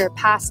future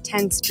past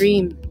tense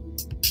dream,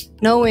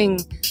 knowing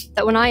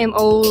that when I am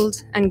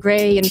old and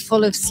grey and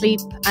full of sleep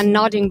and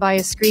nodding by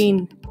a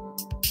screen,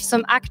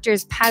 some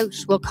actor's pout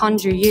will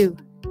conjure you,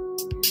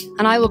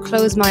 and I will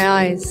close my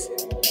eyes,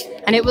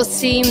 and it will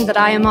seem that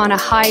I am on a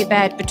high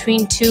bed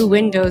between 2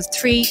 windows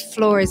 3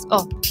 floors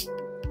up,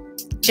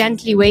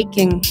 gently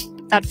waking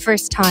that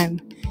first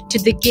time to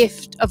the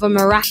gift of a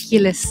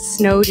miraculous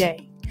snow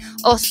day,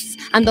 us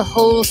and the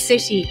whole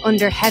city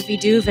under heavy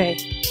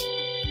duvet.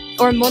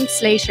 Or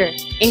months later,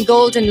 in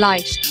golden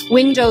light,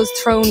 windows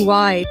thrown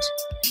wide,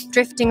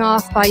 drifting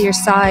off by your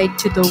side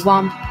to the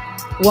whomp,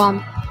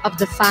 whomp of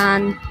the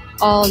fan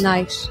all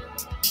night.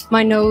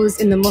 My nose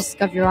in the musk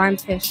of your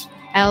armpit,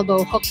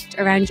 elbow hooked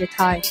around your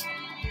thigh.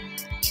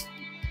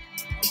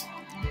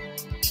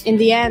 In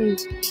the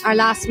end, our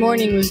last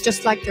morning was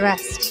just like the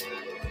rest.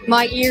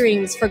 My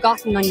earrings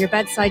forgotten on your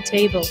bedside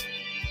table.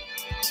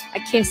 A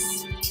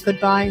kiss,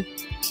 goodbye.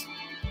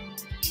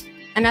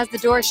 And as the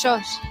door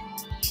shut,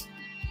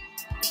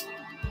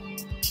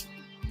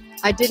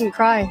 I didn't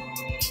cry.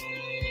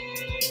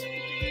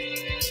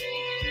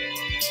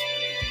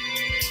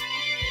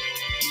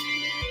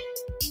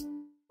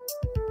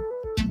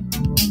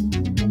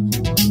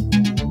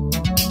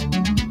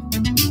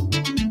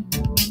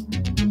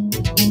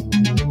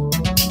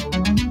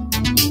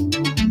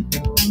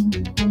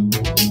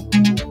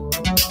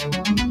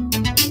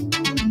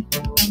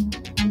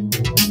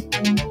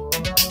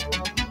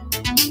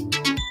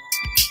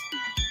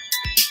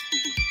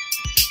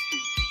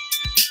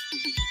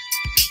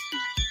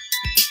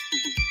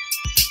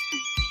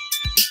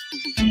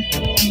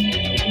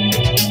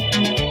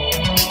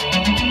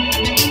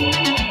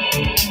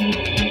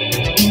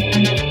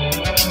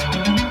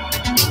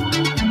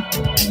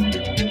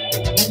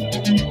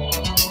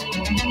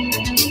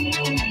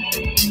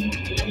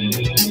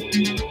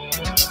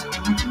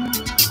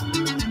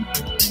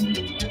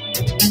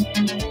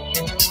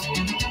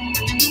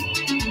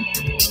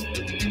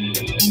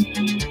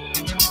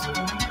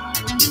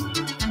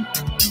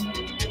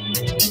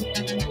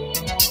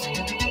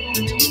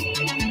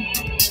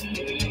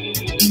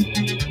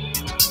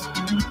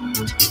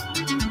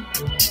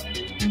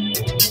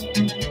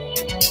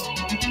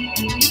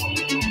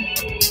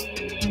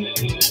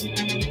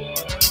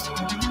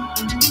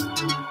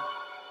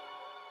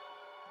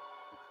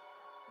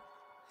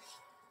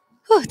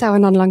 that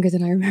went on longer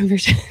than I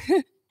remembered.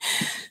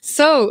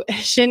 So,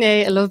 sin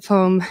é a love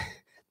poem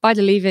by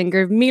the leaving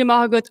gur míle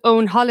maith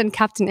ón Holland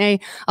Captain A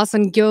as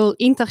an geol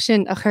intach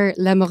sin a chur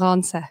le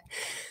maránsa.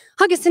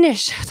 Agus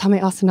inis, tá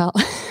mé as anál.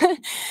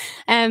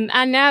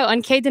 And now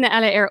an céideanna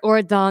eile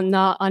ordan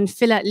ná an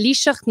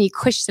filíochta Ní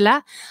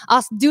Choistealbha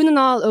as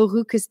dúnanáil ó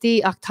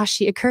rúchastíí ach tá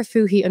sí a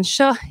curfuhí an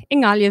seo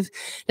in gáilmh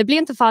le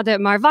blianta fada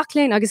mar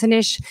bhaclainn agus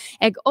inis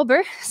ag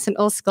obair san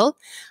osscoil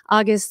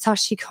agus tá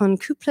sí chun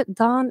cúpla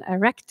dá a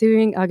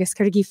recdúing agus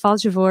chuirgí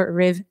fáilte mhór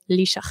roimh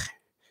líoiseach.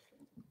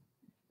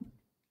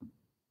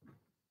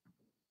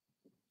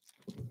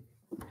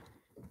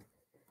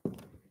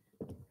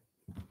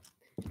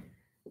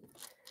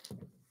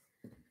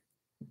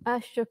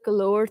 Aiste go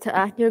leor tá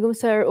aithnear gom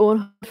sa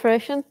ón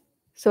freisin,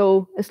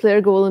 so is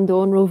léir ggóil an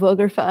dón roimh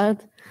agur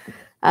fad.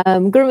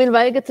 Gur míl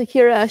bhaigad a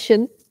Ciara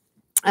sin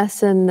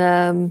as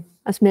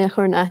mé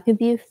chur an aithne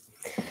díobh.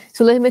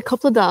 So le mé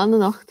coppla dá na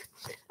nacht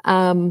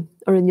ar an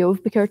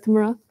neomh beceirta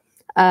mara.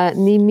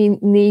 Ní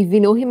bhí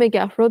nóhí mé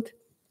gafrod,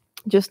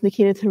 just na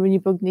cíine tar rinne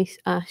bug níos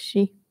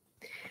aisí.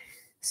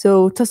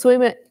 So tasúi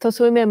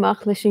mé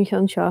amach leis sin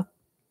cheann seo.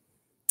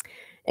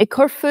 Ag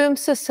chur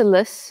fuamsa sa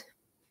lis,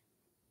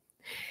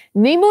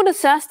 ní móna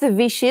sásta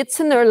bhí siad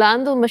san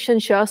Orlando me sin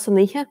seo san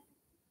oíche.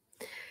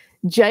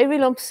 Jairí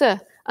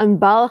lumpsa an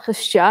bailach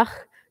isteach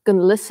gan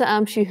lisa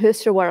am siú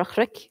húsar warach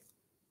ric.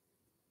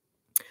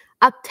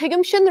 Ag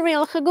tuigim sin na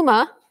réalacha go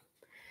maith,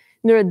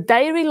 nuair a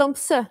dairí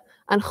lumpsa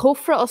an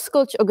chofra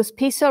oscailt agus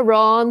písa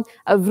rán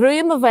a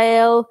bhrúim a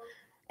bhéil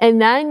in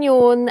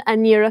náineón a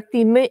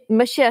níireachtaí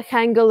mise a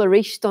cheangal a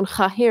rís don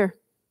chathir.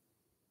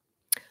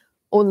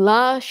 Ón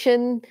lá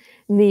sin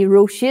ní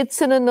róisiad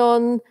san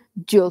anón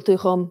diúltú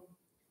chum.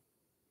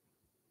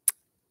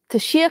 Tá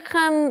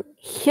siochan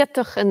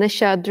chiatach in na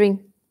seadring,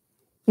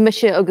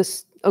 mise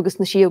agus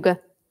na siúga.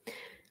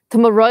 Tá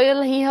mar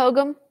roiil a híthe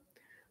agam,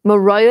 mar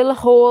roiil a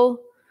hól,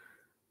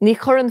 ní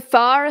chur an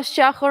fear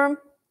isteach orm,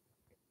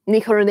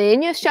 ní chur an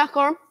aine isteach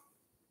orm.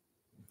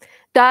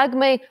 Dag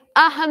mé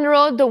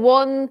achanrád do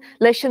bhain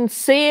leis an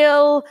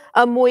saoil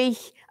a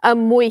muich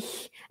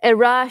I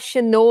rá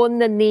sin nón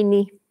na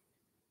níní.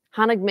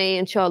 Hannig mé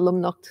an seo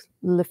lumnacht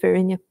le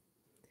férinne.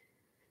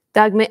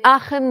 Dag mé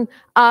achan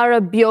ar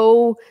a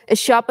bio is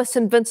siapa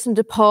St. Vincent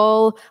de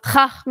Paul,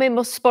 chach mé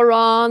mo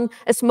sporán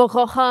is mo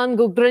gochan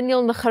go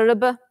grinneal na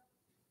churbe.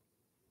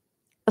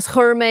 As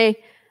chur mé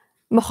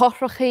mo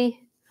chochrachi,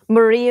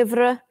 mo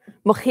rievre,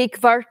 mo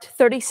chiicvart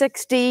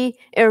 36D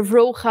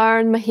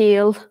bhrócharn mo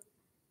héal.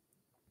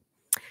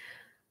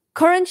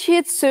 Curann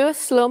siad suas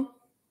slum,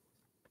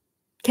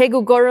 cé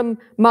go gurm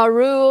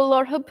marúil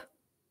orthab.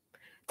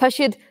 Tá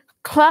siad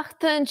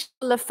clachtan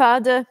le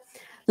fada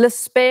le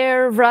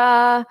spéir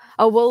bhrá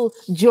a bhfuil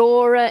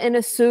deora ina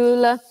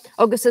súla,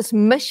 agus is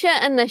mise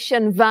inis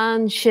an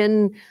bhean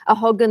sin a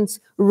thugans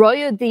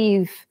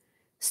roiadíomh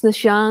sna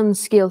sean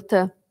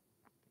scéalta,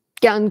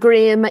 gan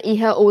gréim a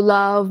ihe ó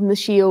lámh na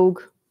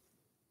sióg.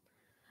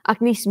 Ach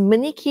níos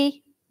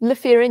minicí le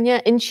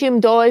férinne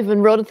insiam dóibh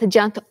an rud a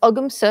deanta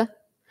agamsa,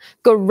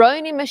 go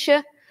roinní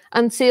mise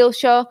an saoil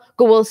seo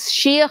go bhfuil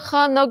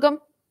siochan agam,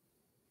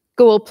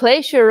 go bhfuil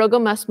pléisiúr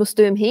agam as mo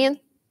stúm hían.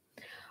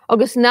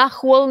 Agus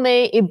nachhfuil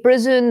mé I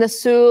brisún na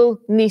súl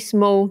níos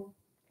mó.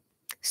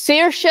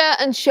 Saoirse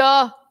an seo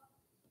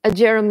a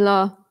deiream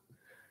lá.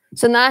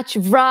 San áit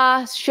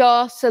bhrá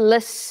seo sa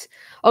lis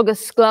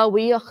agus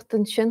scláíocht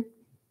an sin.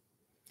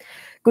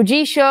 Go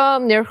dtí seo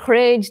níor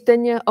chréid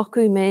duine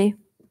acu mé.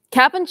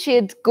 Ceapan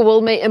siad go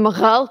bhfuil mé I mo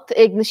ghalt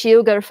ag na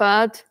siúg ar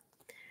fad.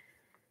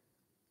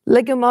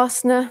 Ligam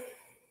asna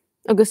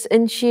agus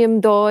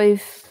insiam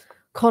dóibh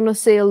conna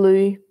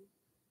saolú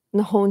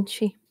na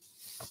hónsí.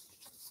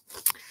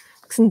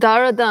 San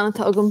Darragh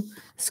danata agam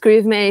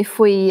scríomh mé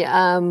faoi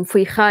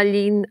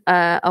Geallann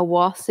a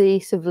bhásaí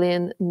sa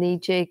bhliain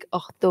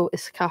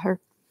 1984.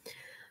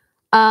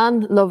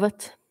 An love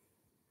it.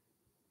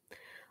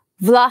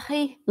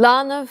 Vlachi,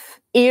 lánamh,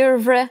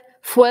 iarmhre,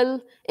 fuil,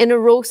 ina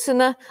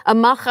rósanna,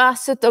 amach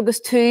asat agus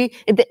tú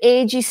I de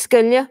éidí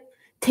scoile,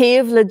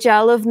 taobh le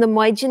dealamh na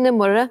maidin na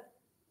mura.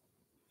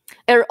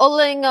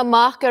 Uling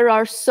amach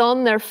ar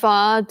son ar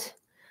fad,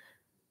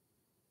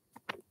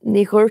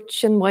 ní ghuirt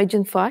sin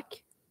maidin faic.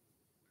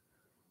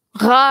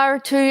 Ghair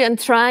tú an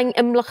trang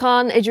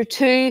imlachan idir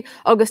tú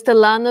agus de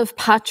lánamh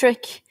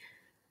Patrick,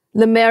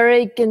 le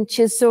Merig an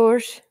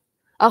Chisóir,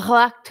 a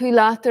ghlach tú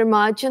látar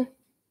maidin.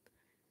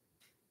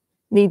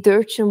 Ní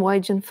dúirt sin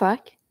maidin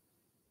faic.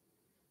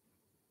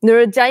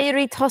 Nuair a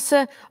dairí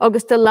tosa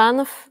agus de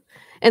lánamh,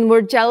 in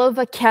mhuir dealamh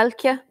a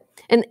Ceilge,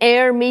 in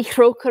mí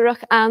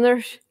chrócarach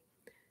anar,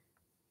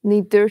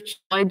 ní dúirt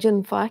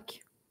maidin faic.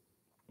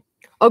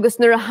 Agus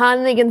nuair a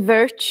tháinig an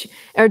bhirt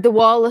de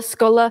bháil a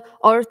scoile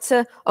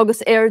orta agus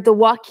de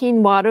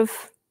Joaquín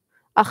Warmh,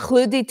 a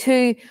chlúdaí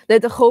tú le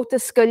de chóta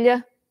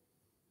scoile,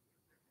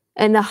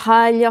 ina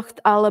háileacht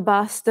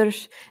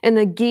alabastar,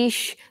 ina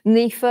gís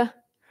nífa,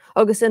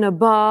 agus ina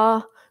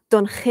bá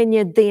don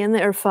chinne déana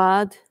ar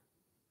fad.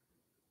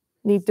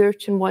 Ní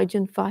dúirt sin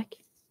maidin faic.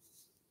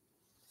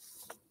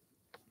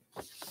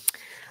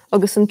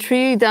 Agus an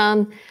tríú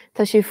dan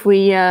tá sé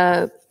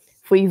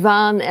faoi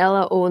bhean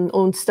eile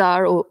ón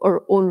star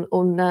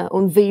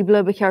ón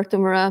bhíbla Beidh Ciara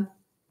Ní É.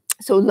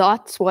 So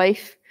Lot's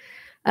wife,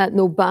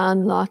 no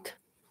ban Lot.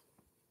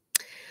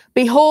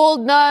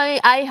 Behold now,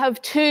 I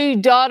have 2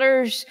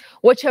 daughters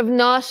which have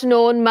not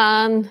known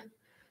man.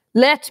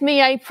 Let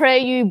me, I pray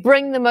you,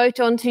 bring them out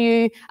unto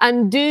you,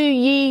 and do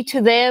ye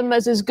to them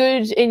as is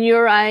good in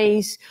your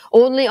eyes.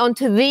 Only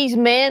unto these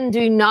men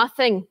do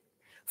nothing,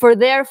 for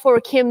therefore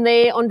came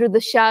they under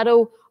the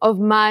shadow of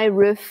my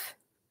roof.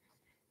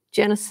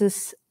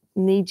 Genesis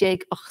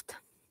 9:8.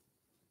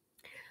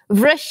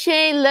 Bhris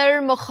sé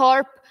lir mo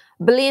charp,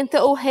 blianta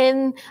ó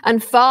hin, an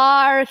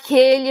fearr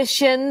chéile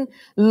sin,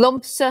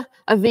 lumpsa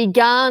a bhí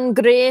gan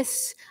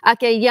grés,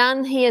 ac a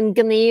dhéantaí an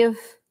gníomh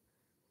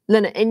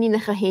lena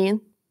inninecha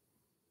héin.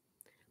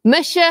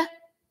 Mise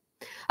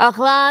a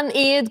ghlán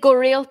iad go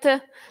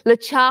réalta le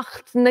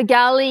teacht na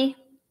gallaí.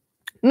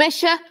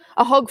 Mise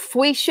a thug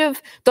fuaisibh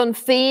don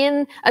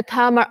féin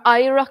atá mar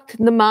Aerach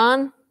na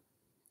man.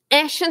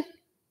 Éisin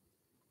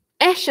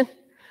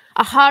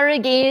a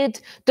tharraig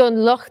iad don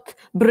lucht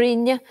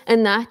bríne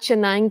in áit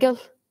an angel.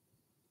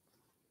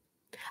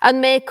 An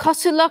mé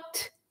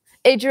cosúlacht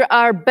idir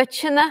ar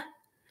bitseanna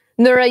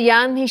nuair a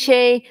dhéantaí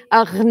sé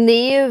a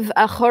gníomh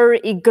a chur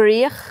I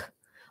gréach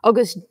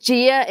agus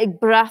dia ag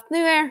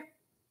brathnú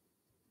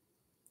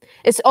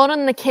Is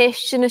onan na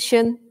céisteanna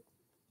sin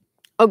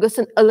agus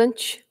an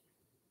ullint.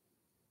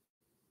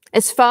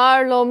 Is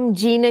fearlum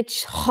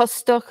dínit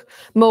chostach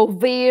mó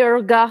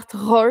bhír gach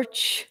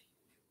ghort.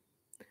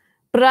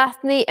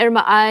 Brathnú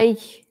ma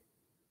aig,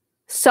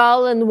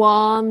 sal an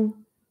bháin,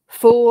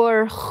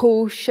 fór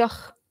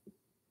chúiseach.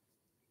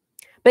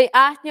 Bei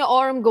aithne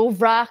orm go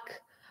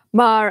bhrach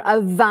mar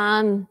a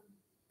bhean,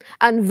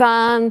 an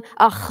bhean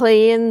a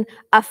chléin,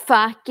 a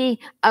faci,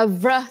 a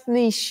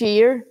bhrathnú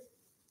siar.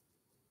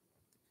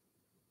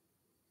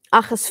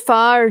 Ach is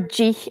fearr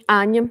dich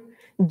aim,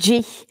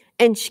 dich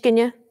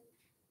inscinne.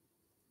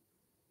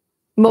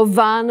 Mo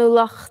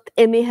bhanúlacht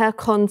imithe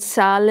chun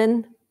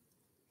salin.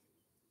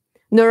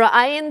 Nuair a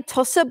aon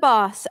tusa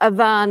bás a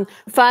bhean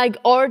feag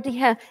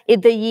ordaithe I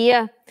de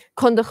dhé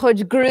chun de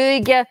chud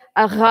grúige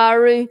a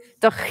gharú,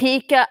 de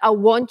chica a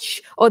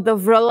bhaint ó de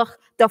bhrulach,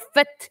 de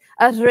fit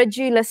a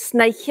ridú le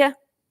snaiche.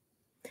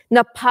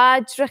 Na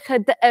pádracha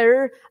de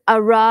a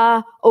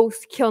rá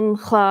os cion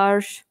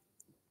chláir.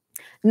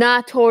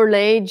 Na tóir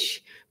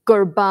léid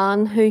gur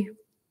banthú.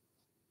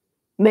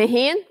 Mé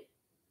héan?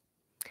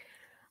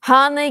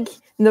 Tháinig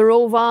na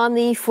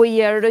rómhánaí faoi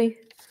dhearú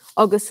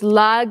agus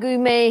lágu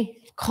mé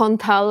chun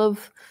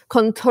talamh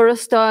chun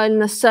turastáil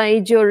na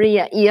saidiúirí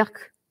a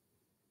íoc.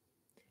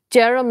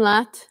 Dearm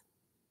leat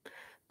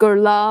gur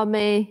lá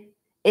mé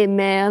I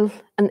méil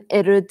an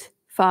irid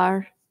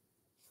fearr.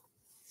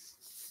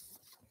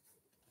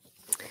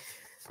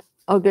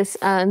 Agus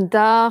an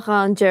dá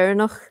an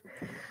dearnach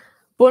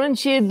bunan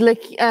siad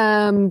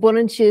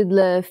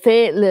le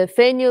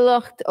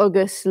féinneolacht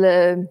agus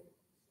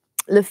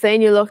le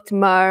féinneolacht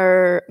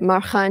mar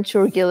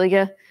chaintúir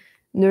Ghaeilge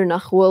nuair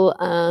nach bhfuil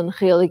an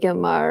Ghaeilge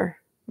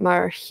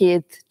mar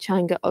chéad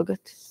teanga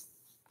agat.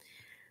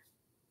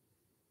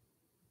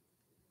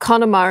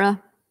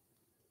 Conamara,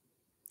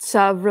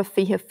 sabhra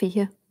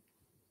fiche.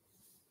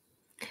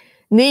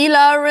 Ní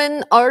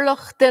láireann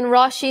orlach den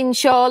ráisín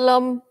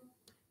seálam,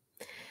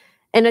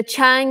 ina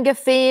teanga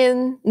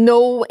féin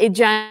nó I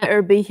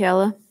deanga Beidh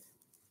Ciara.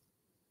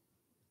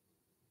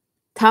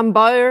 Tá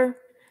báir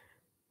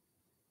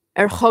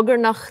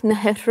chogarnach na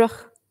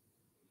hitrach,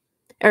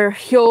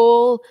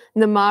 cheol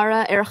na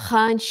mara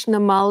chaint na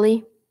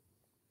malaí.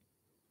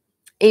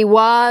 I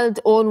bhád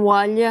ón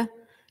bhaile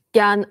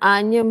gan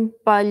aim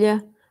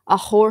baile a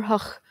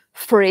chórthach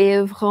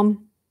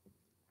fréamhgham.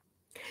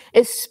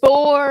 Is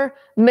spór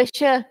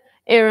mise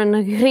an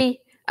ghrí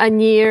a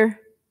níor,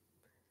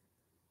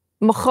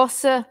 mo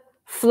chosa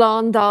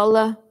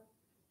fláándála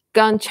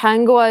gan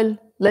teangáil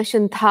leis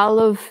an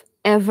talamh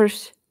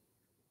evert.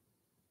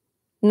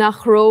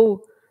 Nach ró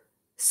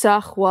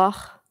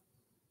sachwach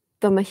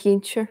do ma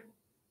chintir.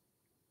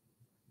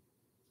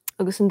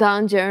 Agus an dá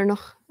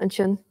dearnach an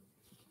sin.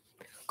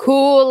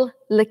 Cúil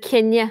le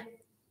cinne.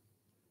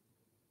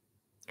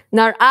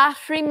 Nar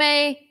aithrí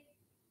mé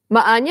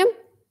ma aim,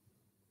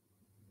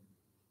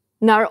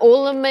 nar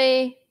óla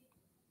mé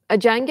a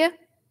deanga,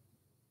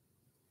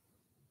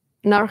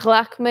 nar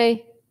ghlach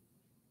mé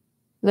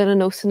le an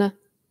nósanna.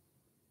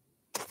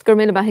 Gur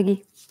mé na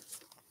baithigí.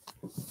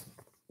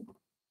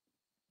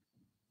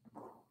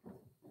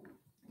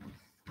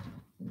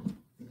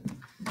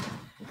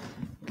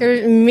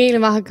 Gur míle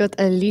maith agat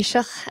a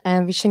líiseach,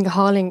 bhí sin go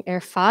háling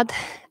fad.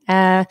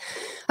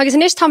 Agus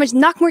inis táid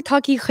nachmór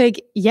taí chuig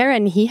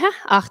Geallann híthe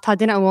ach tá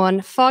duine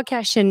amháin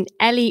fáce sin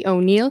Ellie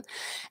O'Neill.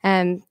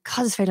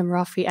 Cos féad am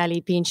ráfaí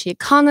Ellie bíonn si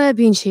canna,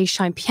 bíonn si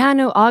sein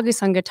piano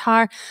agus an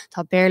guitar,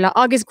 tá béarla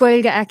agus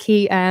Ghaeilge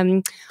aici,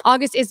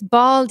 agus is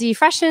báildí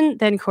freisin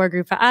den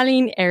chorgrúpa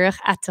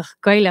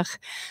Aerach.Aiteach.Gaelach.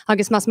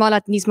 Agus mas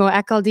mála níos mó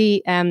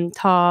eicáildí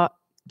tá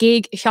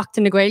gig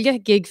seachtain na Ghaeilge,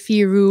 gig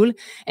fiúil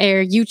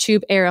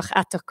YouTube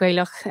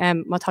Aerach.Aiteach.Gaelach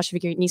má tá sé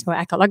bhígurí níos mó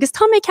eáil. Agus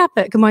tá mé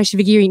cepa go mbeidh sé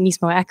bhígurí níos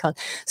mó eáil.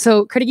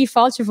 So chuir í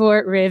fáilte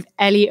mhór roimh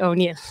Ellie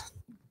O'Neill.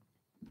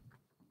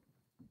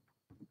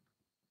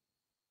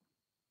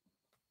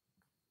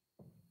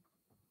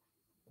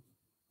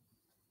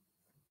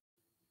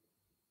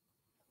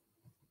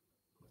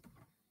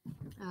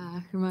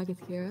 Beidh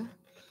Ciara.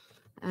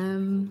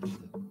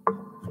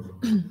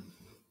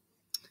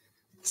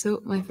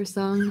 So my first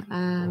song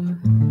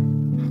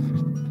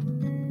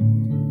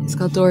it's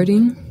called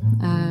Dordine,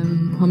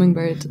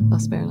 Hummingbird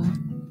Las Berla.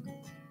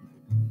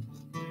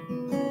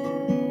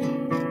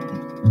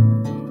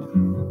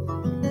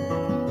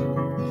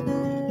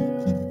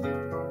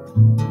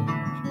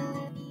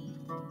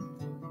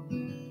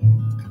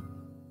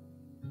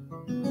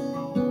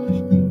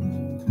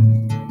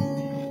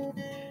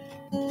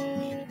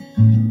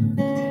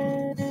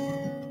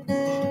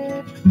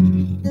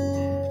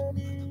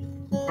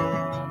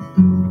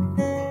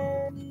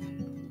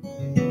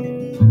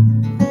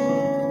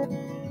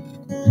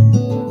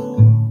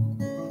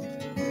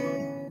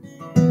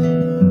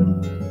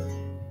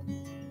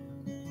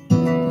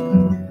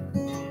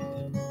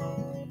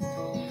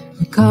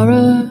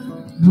 Cara,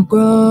 no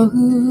grow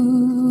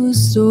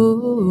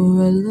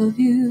store, I love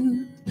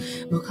you.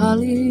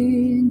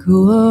 Mokali,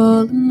 go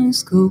all in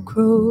this go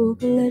crow,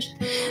 belish.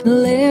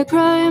 Lay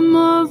cry,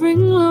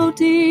 ring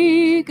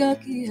loti,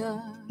 gakia.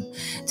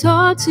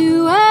 Taught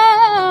to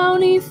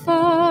out if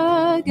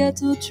I get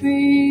to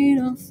treat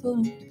on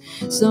foot.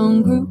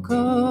 Some group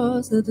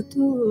calls at the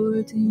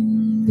door,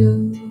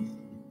 tingo.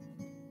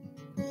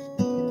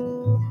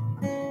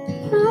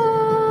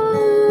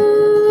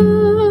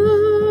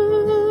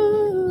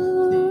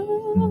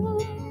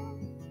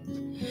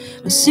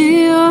 I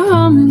see a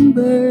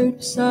hummingbird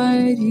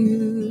beside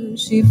you.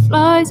 She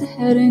flies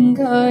ahead and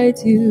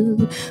guides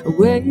you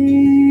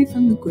away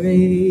from the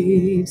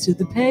graves to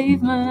the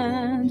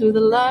pavement where the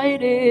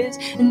light is,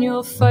 and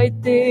you'll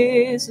fight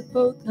this with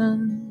both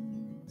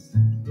hands.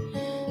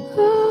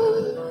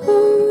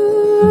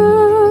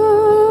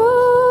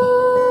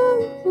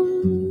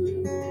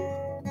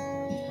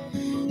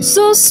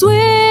 So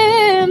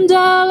swim,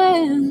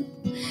 darling,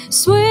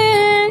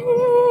 swim.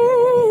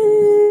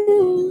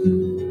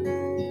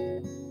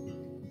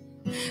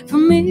 For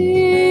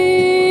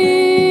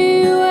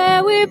me,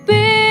 where we've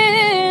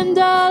been,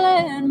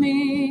 darling,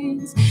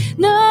 means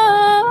nothing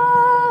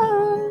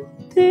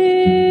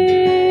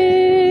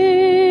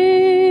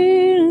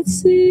at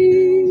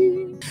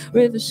sea.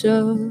 River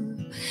shore,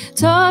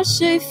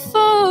 Tashe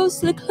foes,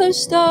 the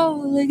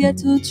Cuirtear, they get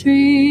to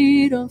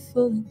treat on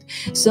foot.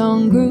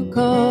 Song group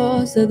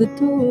calls at the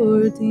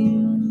door,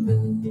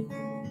 tingle.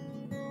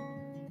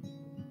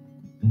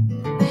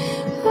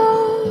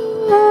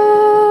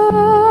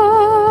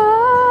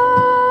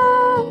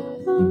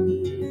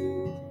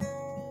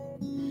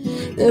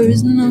 There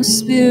is no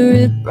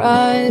spirit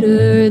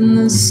brighter than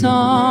the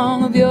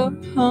song of your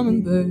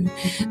hummingbird.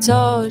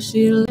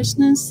 Tashi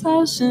lishness,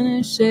 ocean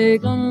and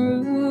shake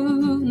on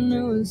root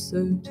new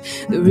assert.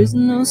 There is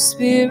no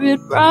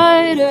spirit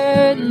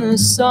brighter than the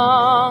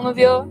song of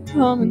your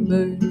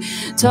hummingbird.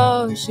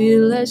 Tashi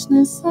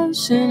lishness,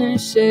 ocean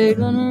and shake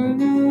on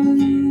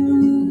root.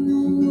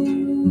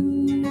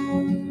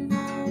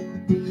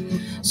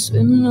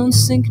 Swim, don't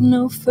sink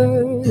no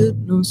further.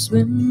 No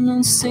swim,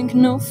 don't sink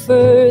no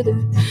further.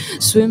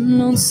 Swim,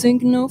 don't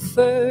sink no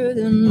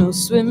further. No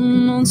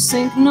swim, don't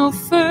sink no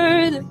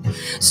further.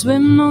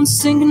 Swim, don't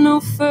sink no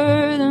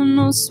further.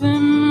 No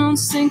swim, don't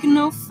sink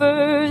no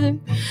further.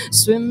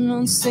 Swim,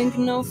 don't sink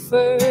no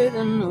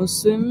further. No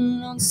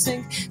swim, don't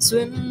sink.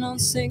 Swim, don't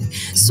sink.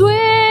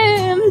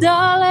 Swim,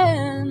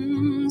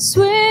 darling,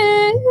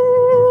 swim.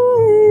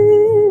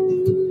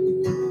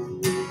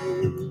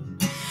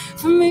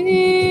 For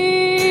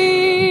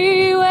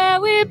me, where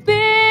we've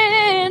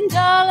been,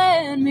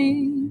 darling,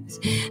 means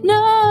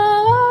nothing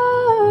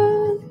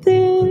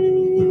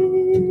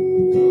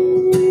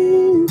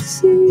to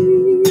see.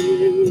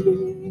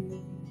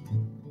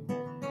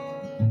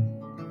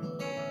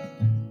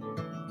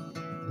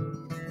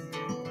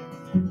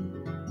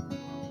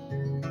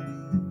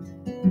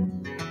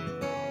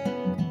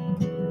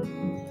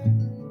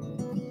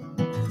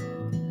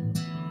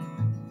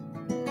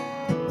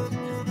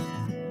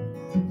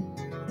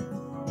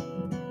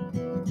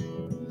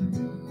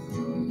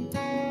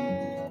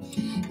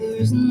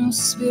 There's no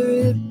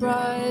spirit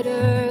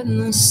brighter than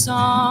the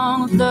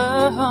song of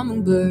the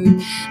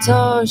hummingbird.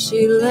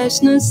 Tashi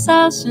leshness,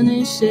 ocean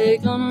and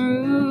shake on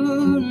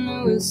root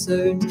new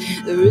assert.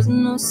 There is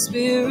no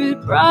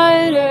spirit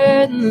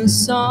brighter than the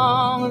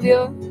song of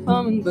your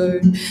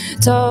hummingbird.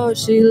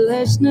 Tashi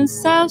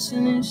leshness,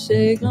 ocean and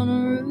shake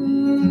on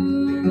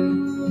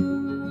root.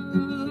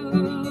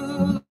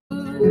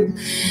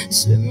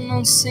 Swim,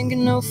 don't sink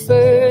no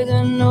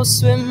further. No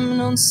swim,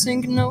 don't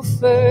sink no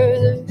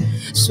further.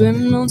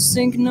 Swim, don't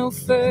sink no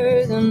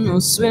further. No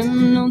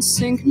swim, don't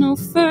sink no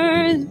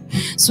further.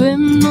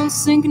 Swim, don't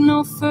sink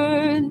no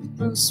further.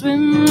 No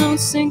swim, don't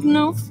sink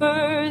no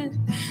further.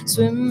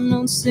 Swim,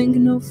 don't sink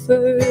no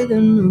further,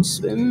 no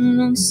swim,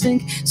 don't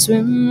sink,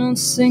 swim, don't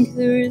sink.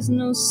 There is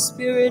no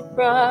spirit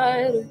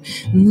brighter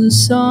than the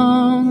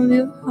song of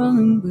your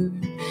hummingbird.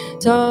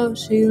 Tá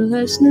sí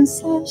leis na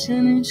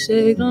session in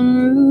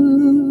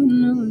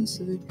Geallann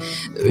Reic.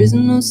 There is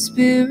no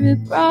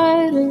spirit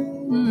brighter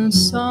than the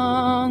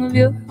song of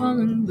your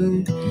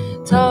hummingbird.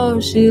 Tá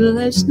sí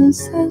leis na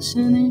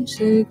session in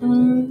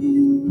Geallann Reic.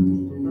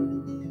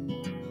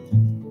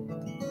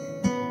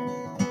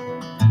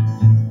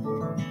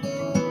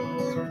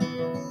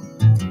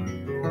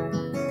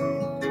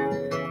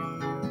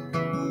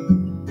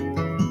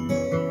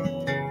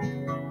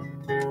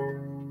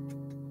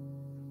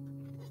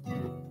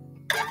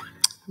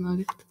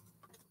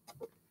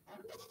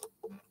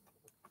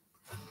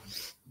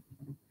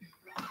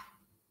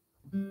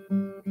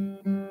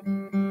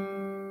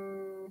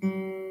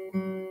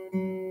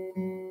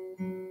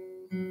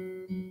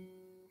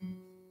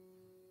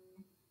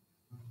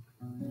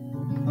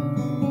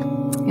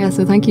 Yeah,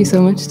 so thank you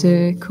so much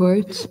to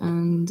Cuirt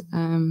and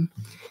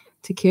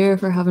to Ciara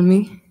for having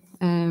me.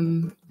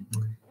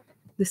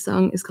 This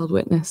song is called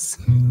Witness.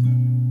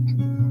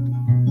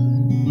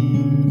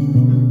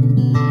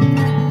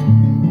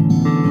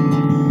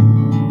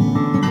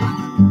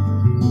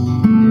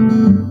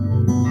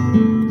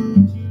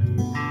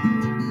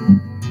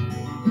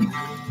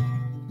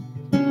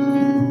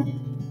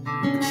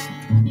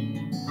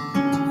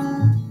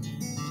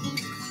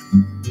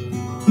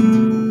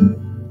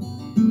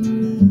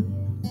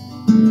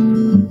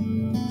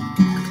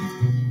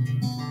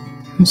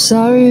 I'm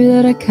sorry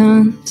that I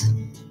can't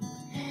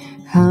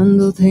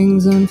handle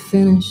things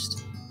unfinished.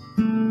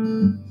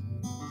 I'm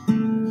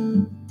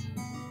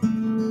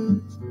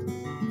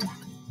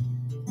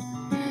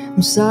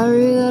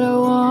sorry that I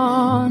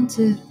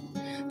wanted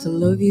to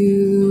love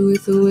you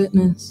with a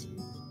witness.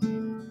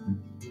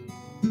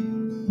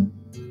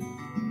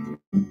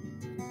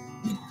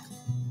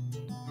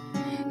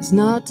 It's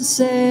not to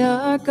say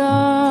our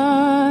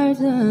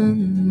garden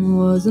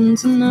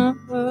wasn't enough.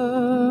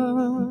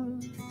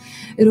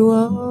 It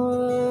was,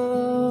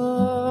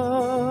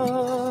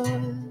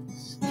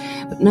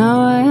 but now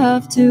I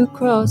have to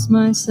cross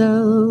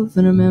myself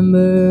and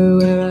remember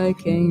where I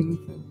came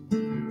from.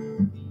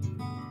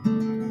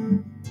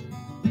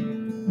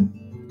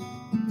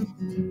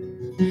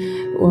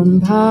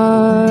 One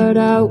part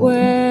out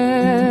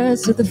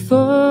west at the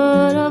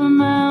foot of a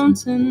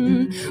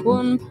mountain,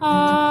 one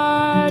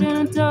part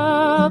in a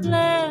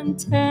Dublin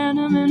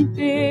tenement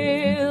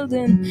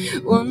building,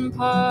 one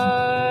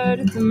part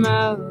at the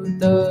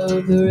mouth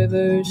of the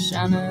River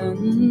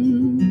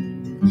Shannon,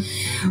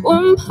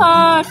 one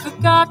part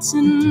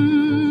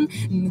forgotten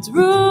and it's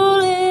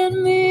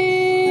ruling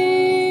me.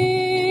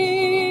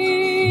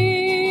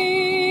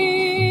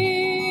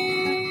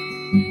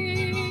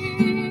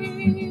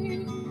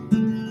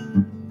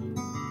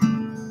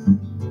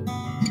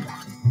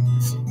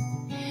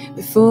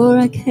 Before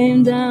I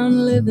came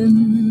down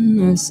living,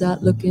 I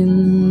sat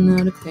looking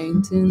at a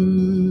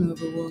painting of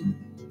a woman.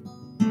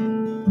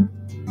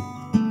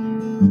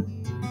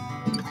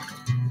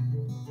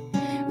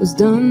 It was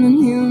done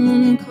in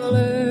human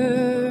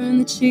color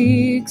and the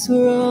cheeks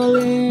were all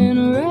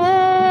in red.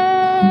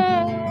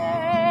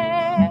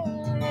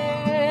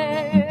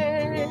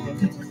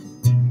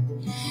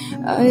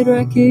 I'd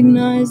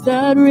recognize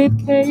that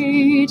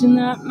ribcage and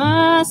that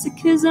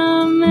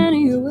masochism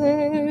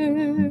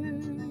anywhere.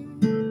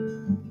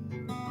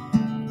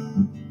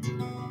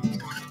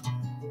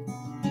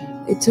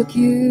 They took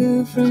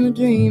you from a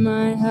dream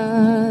I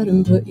had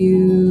and put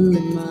you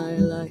in my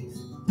life.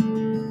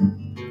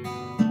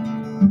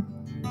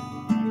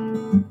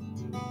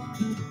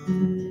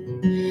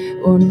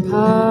 One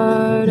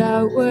part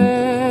out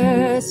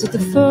west at the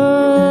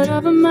foot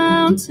of a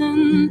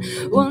mountain,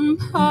 one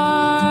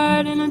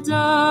part in a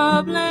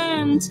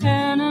Dublin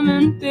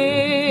tenement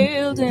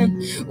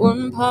building,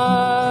 one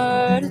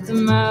part at the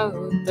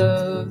mouth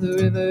of the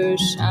River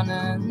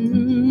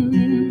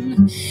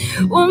Shannon,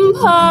 one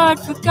part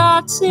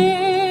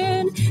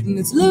forgotten and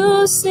it's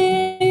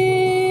losing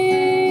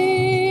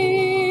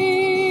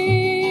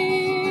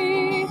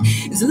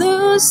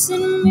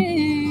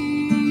me.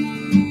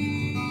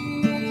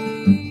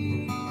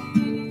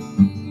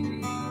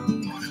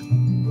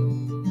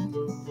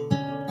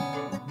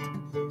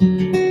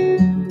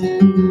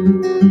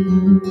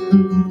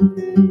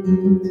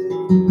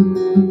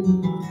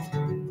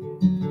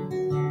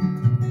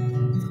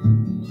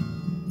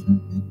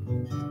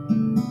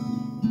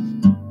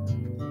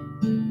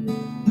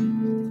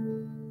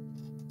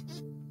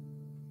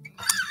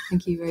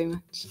 Thank you very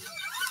much.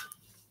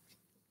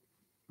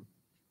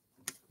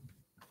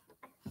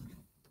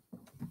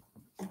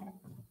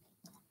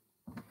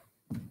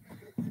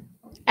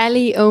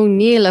 Ellie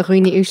O'Neill a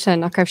roioine uaisle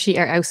nach raibh sí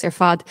aus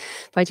fad.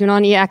 Ba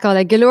dúnáin í eáil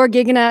le goleor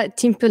giganna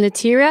timpeall na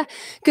tíre,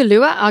 go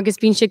luath agus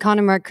bíonn sé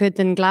chuna mar chud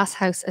den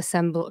Glasshouse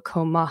Assemble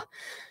chomh.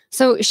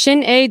 So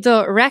sin é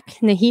do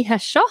rec na híthe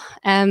seo,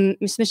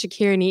 Miss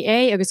Ciara Ní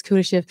É agus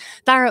cúla sibh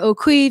Darragh Ó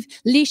Caoimh,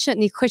 Laoighseach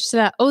Ní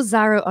Choistealbha ó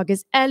Zaro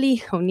agus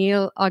Ellie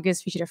O'Neill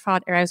agus bhí siad ar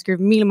fad ar ausgur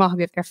míle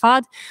maith ar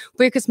fad.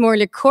 Buchas mór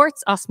le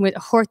cuat as muid a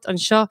chót an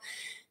seo.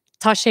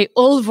 Tá sé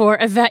olmhór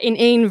a bheith in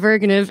éon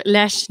bhirganmh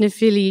leis na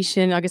filí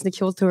sin agus na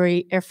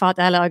ceoltóirí ar fad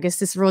eile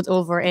agus is rud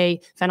olmhór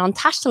é bheith an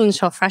taistal an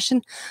seo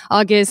freisin.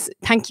 Agus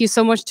thank you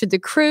so much to the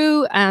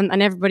crew and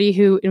everybody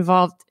who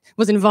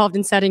was involved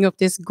in setting up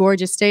this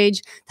gorgeous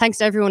stage. Thanks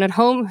to everyone at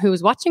home who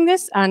is watching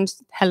this, and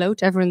hello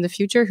to everyone in the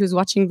future who's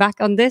watching back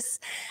on this.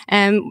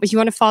 If you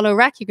want to follow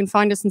REC, you can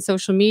find us on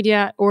social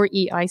media or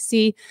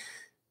EIC.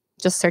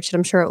 Just search it,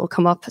 I'm sure it will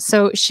come up.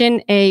 So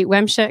sin é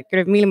weimse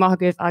gur míle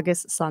maith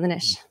agus slán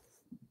inis.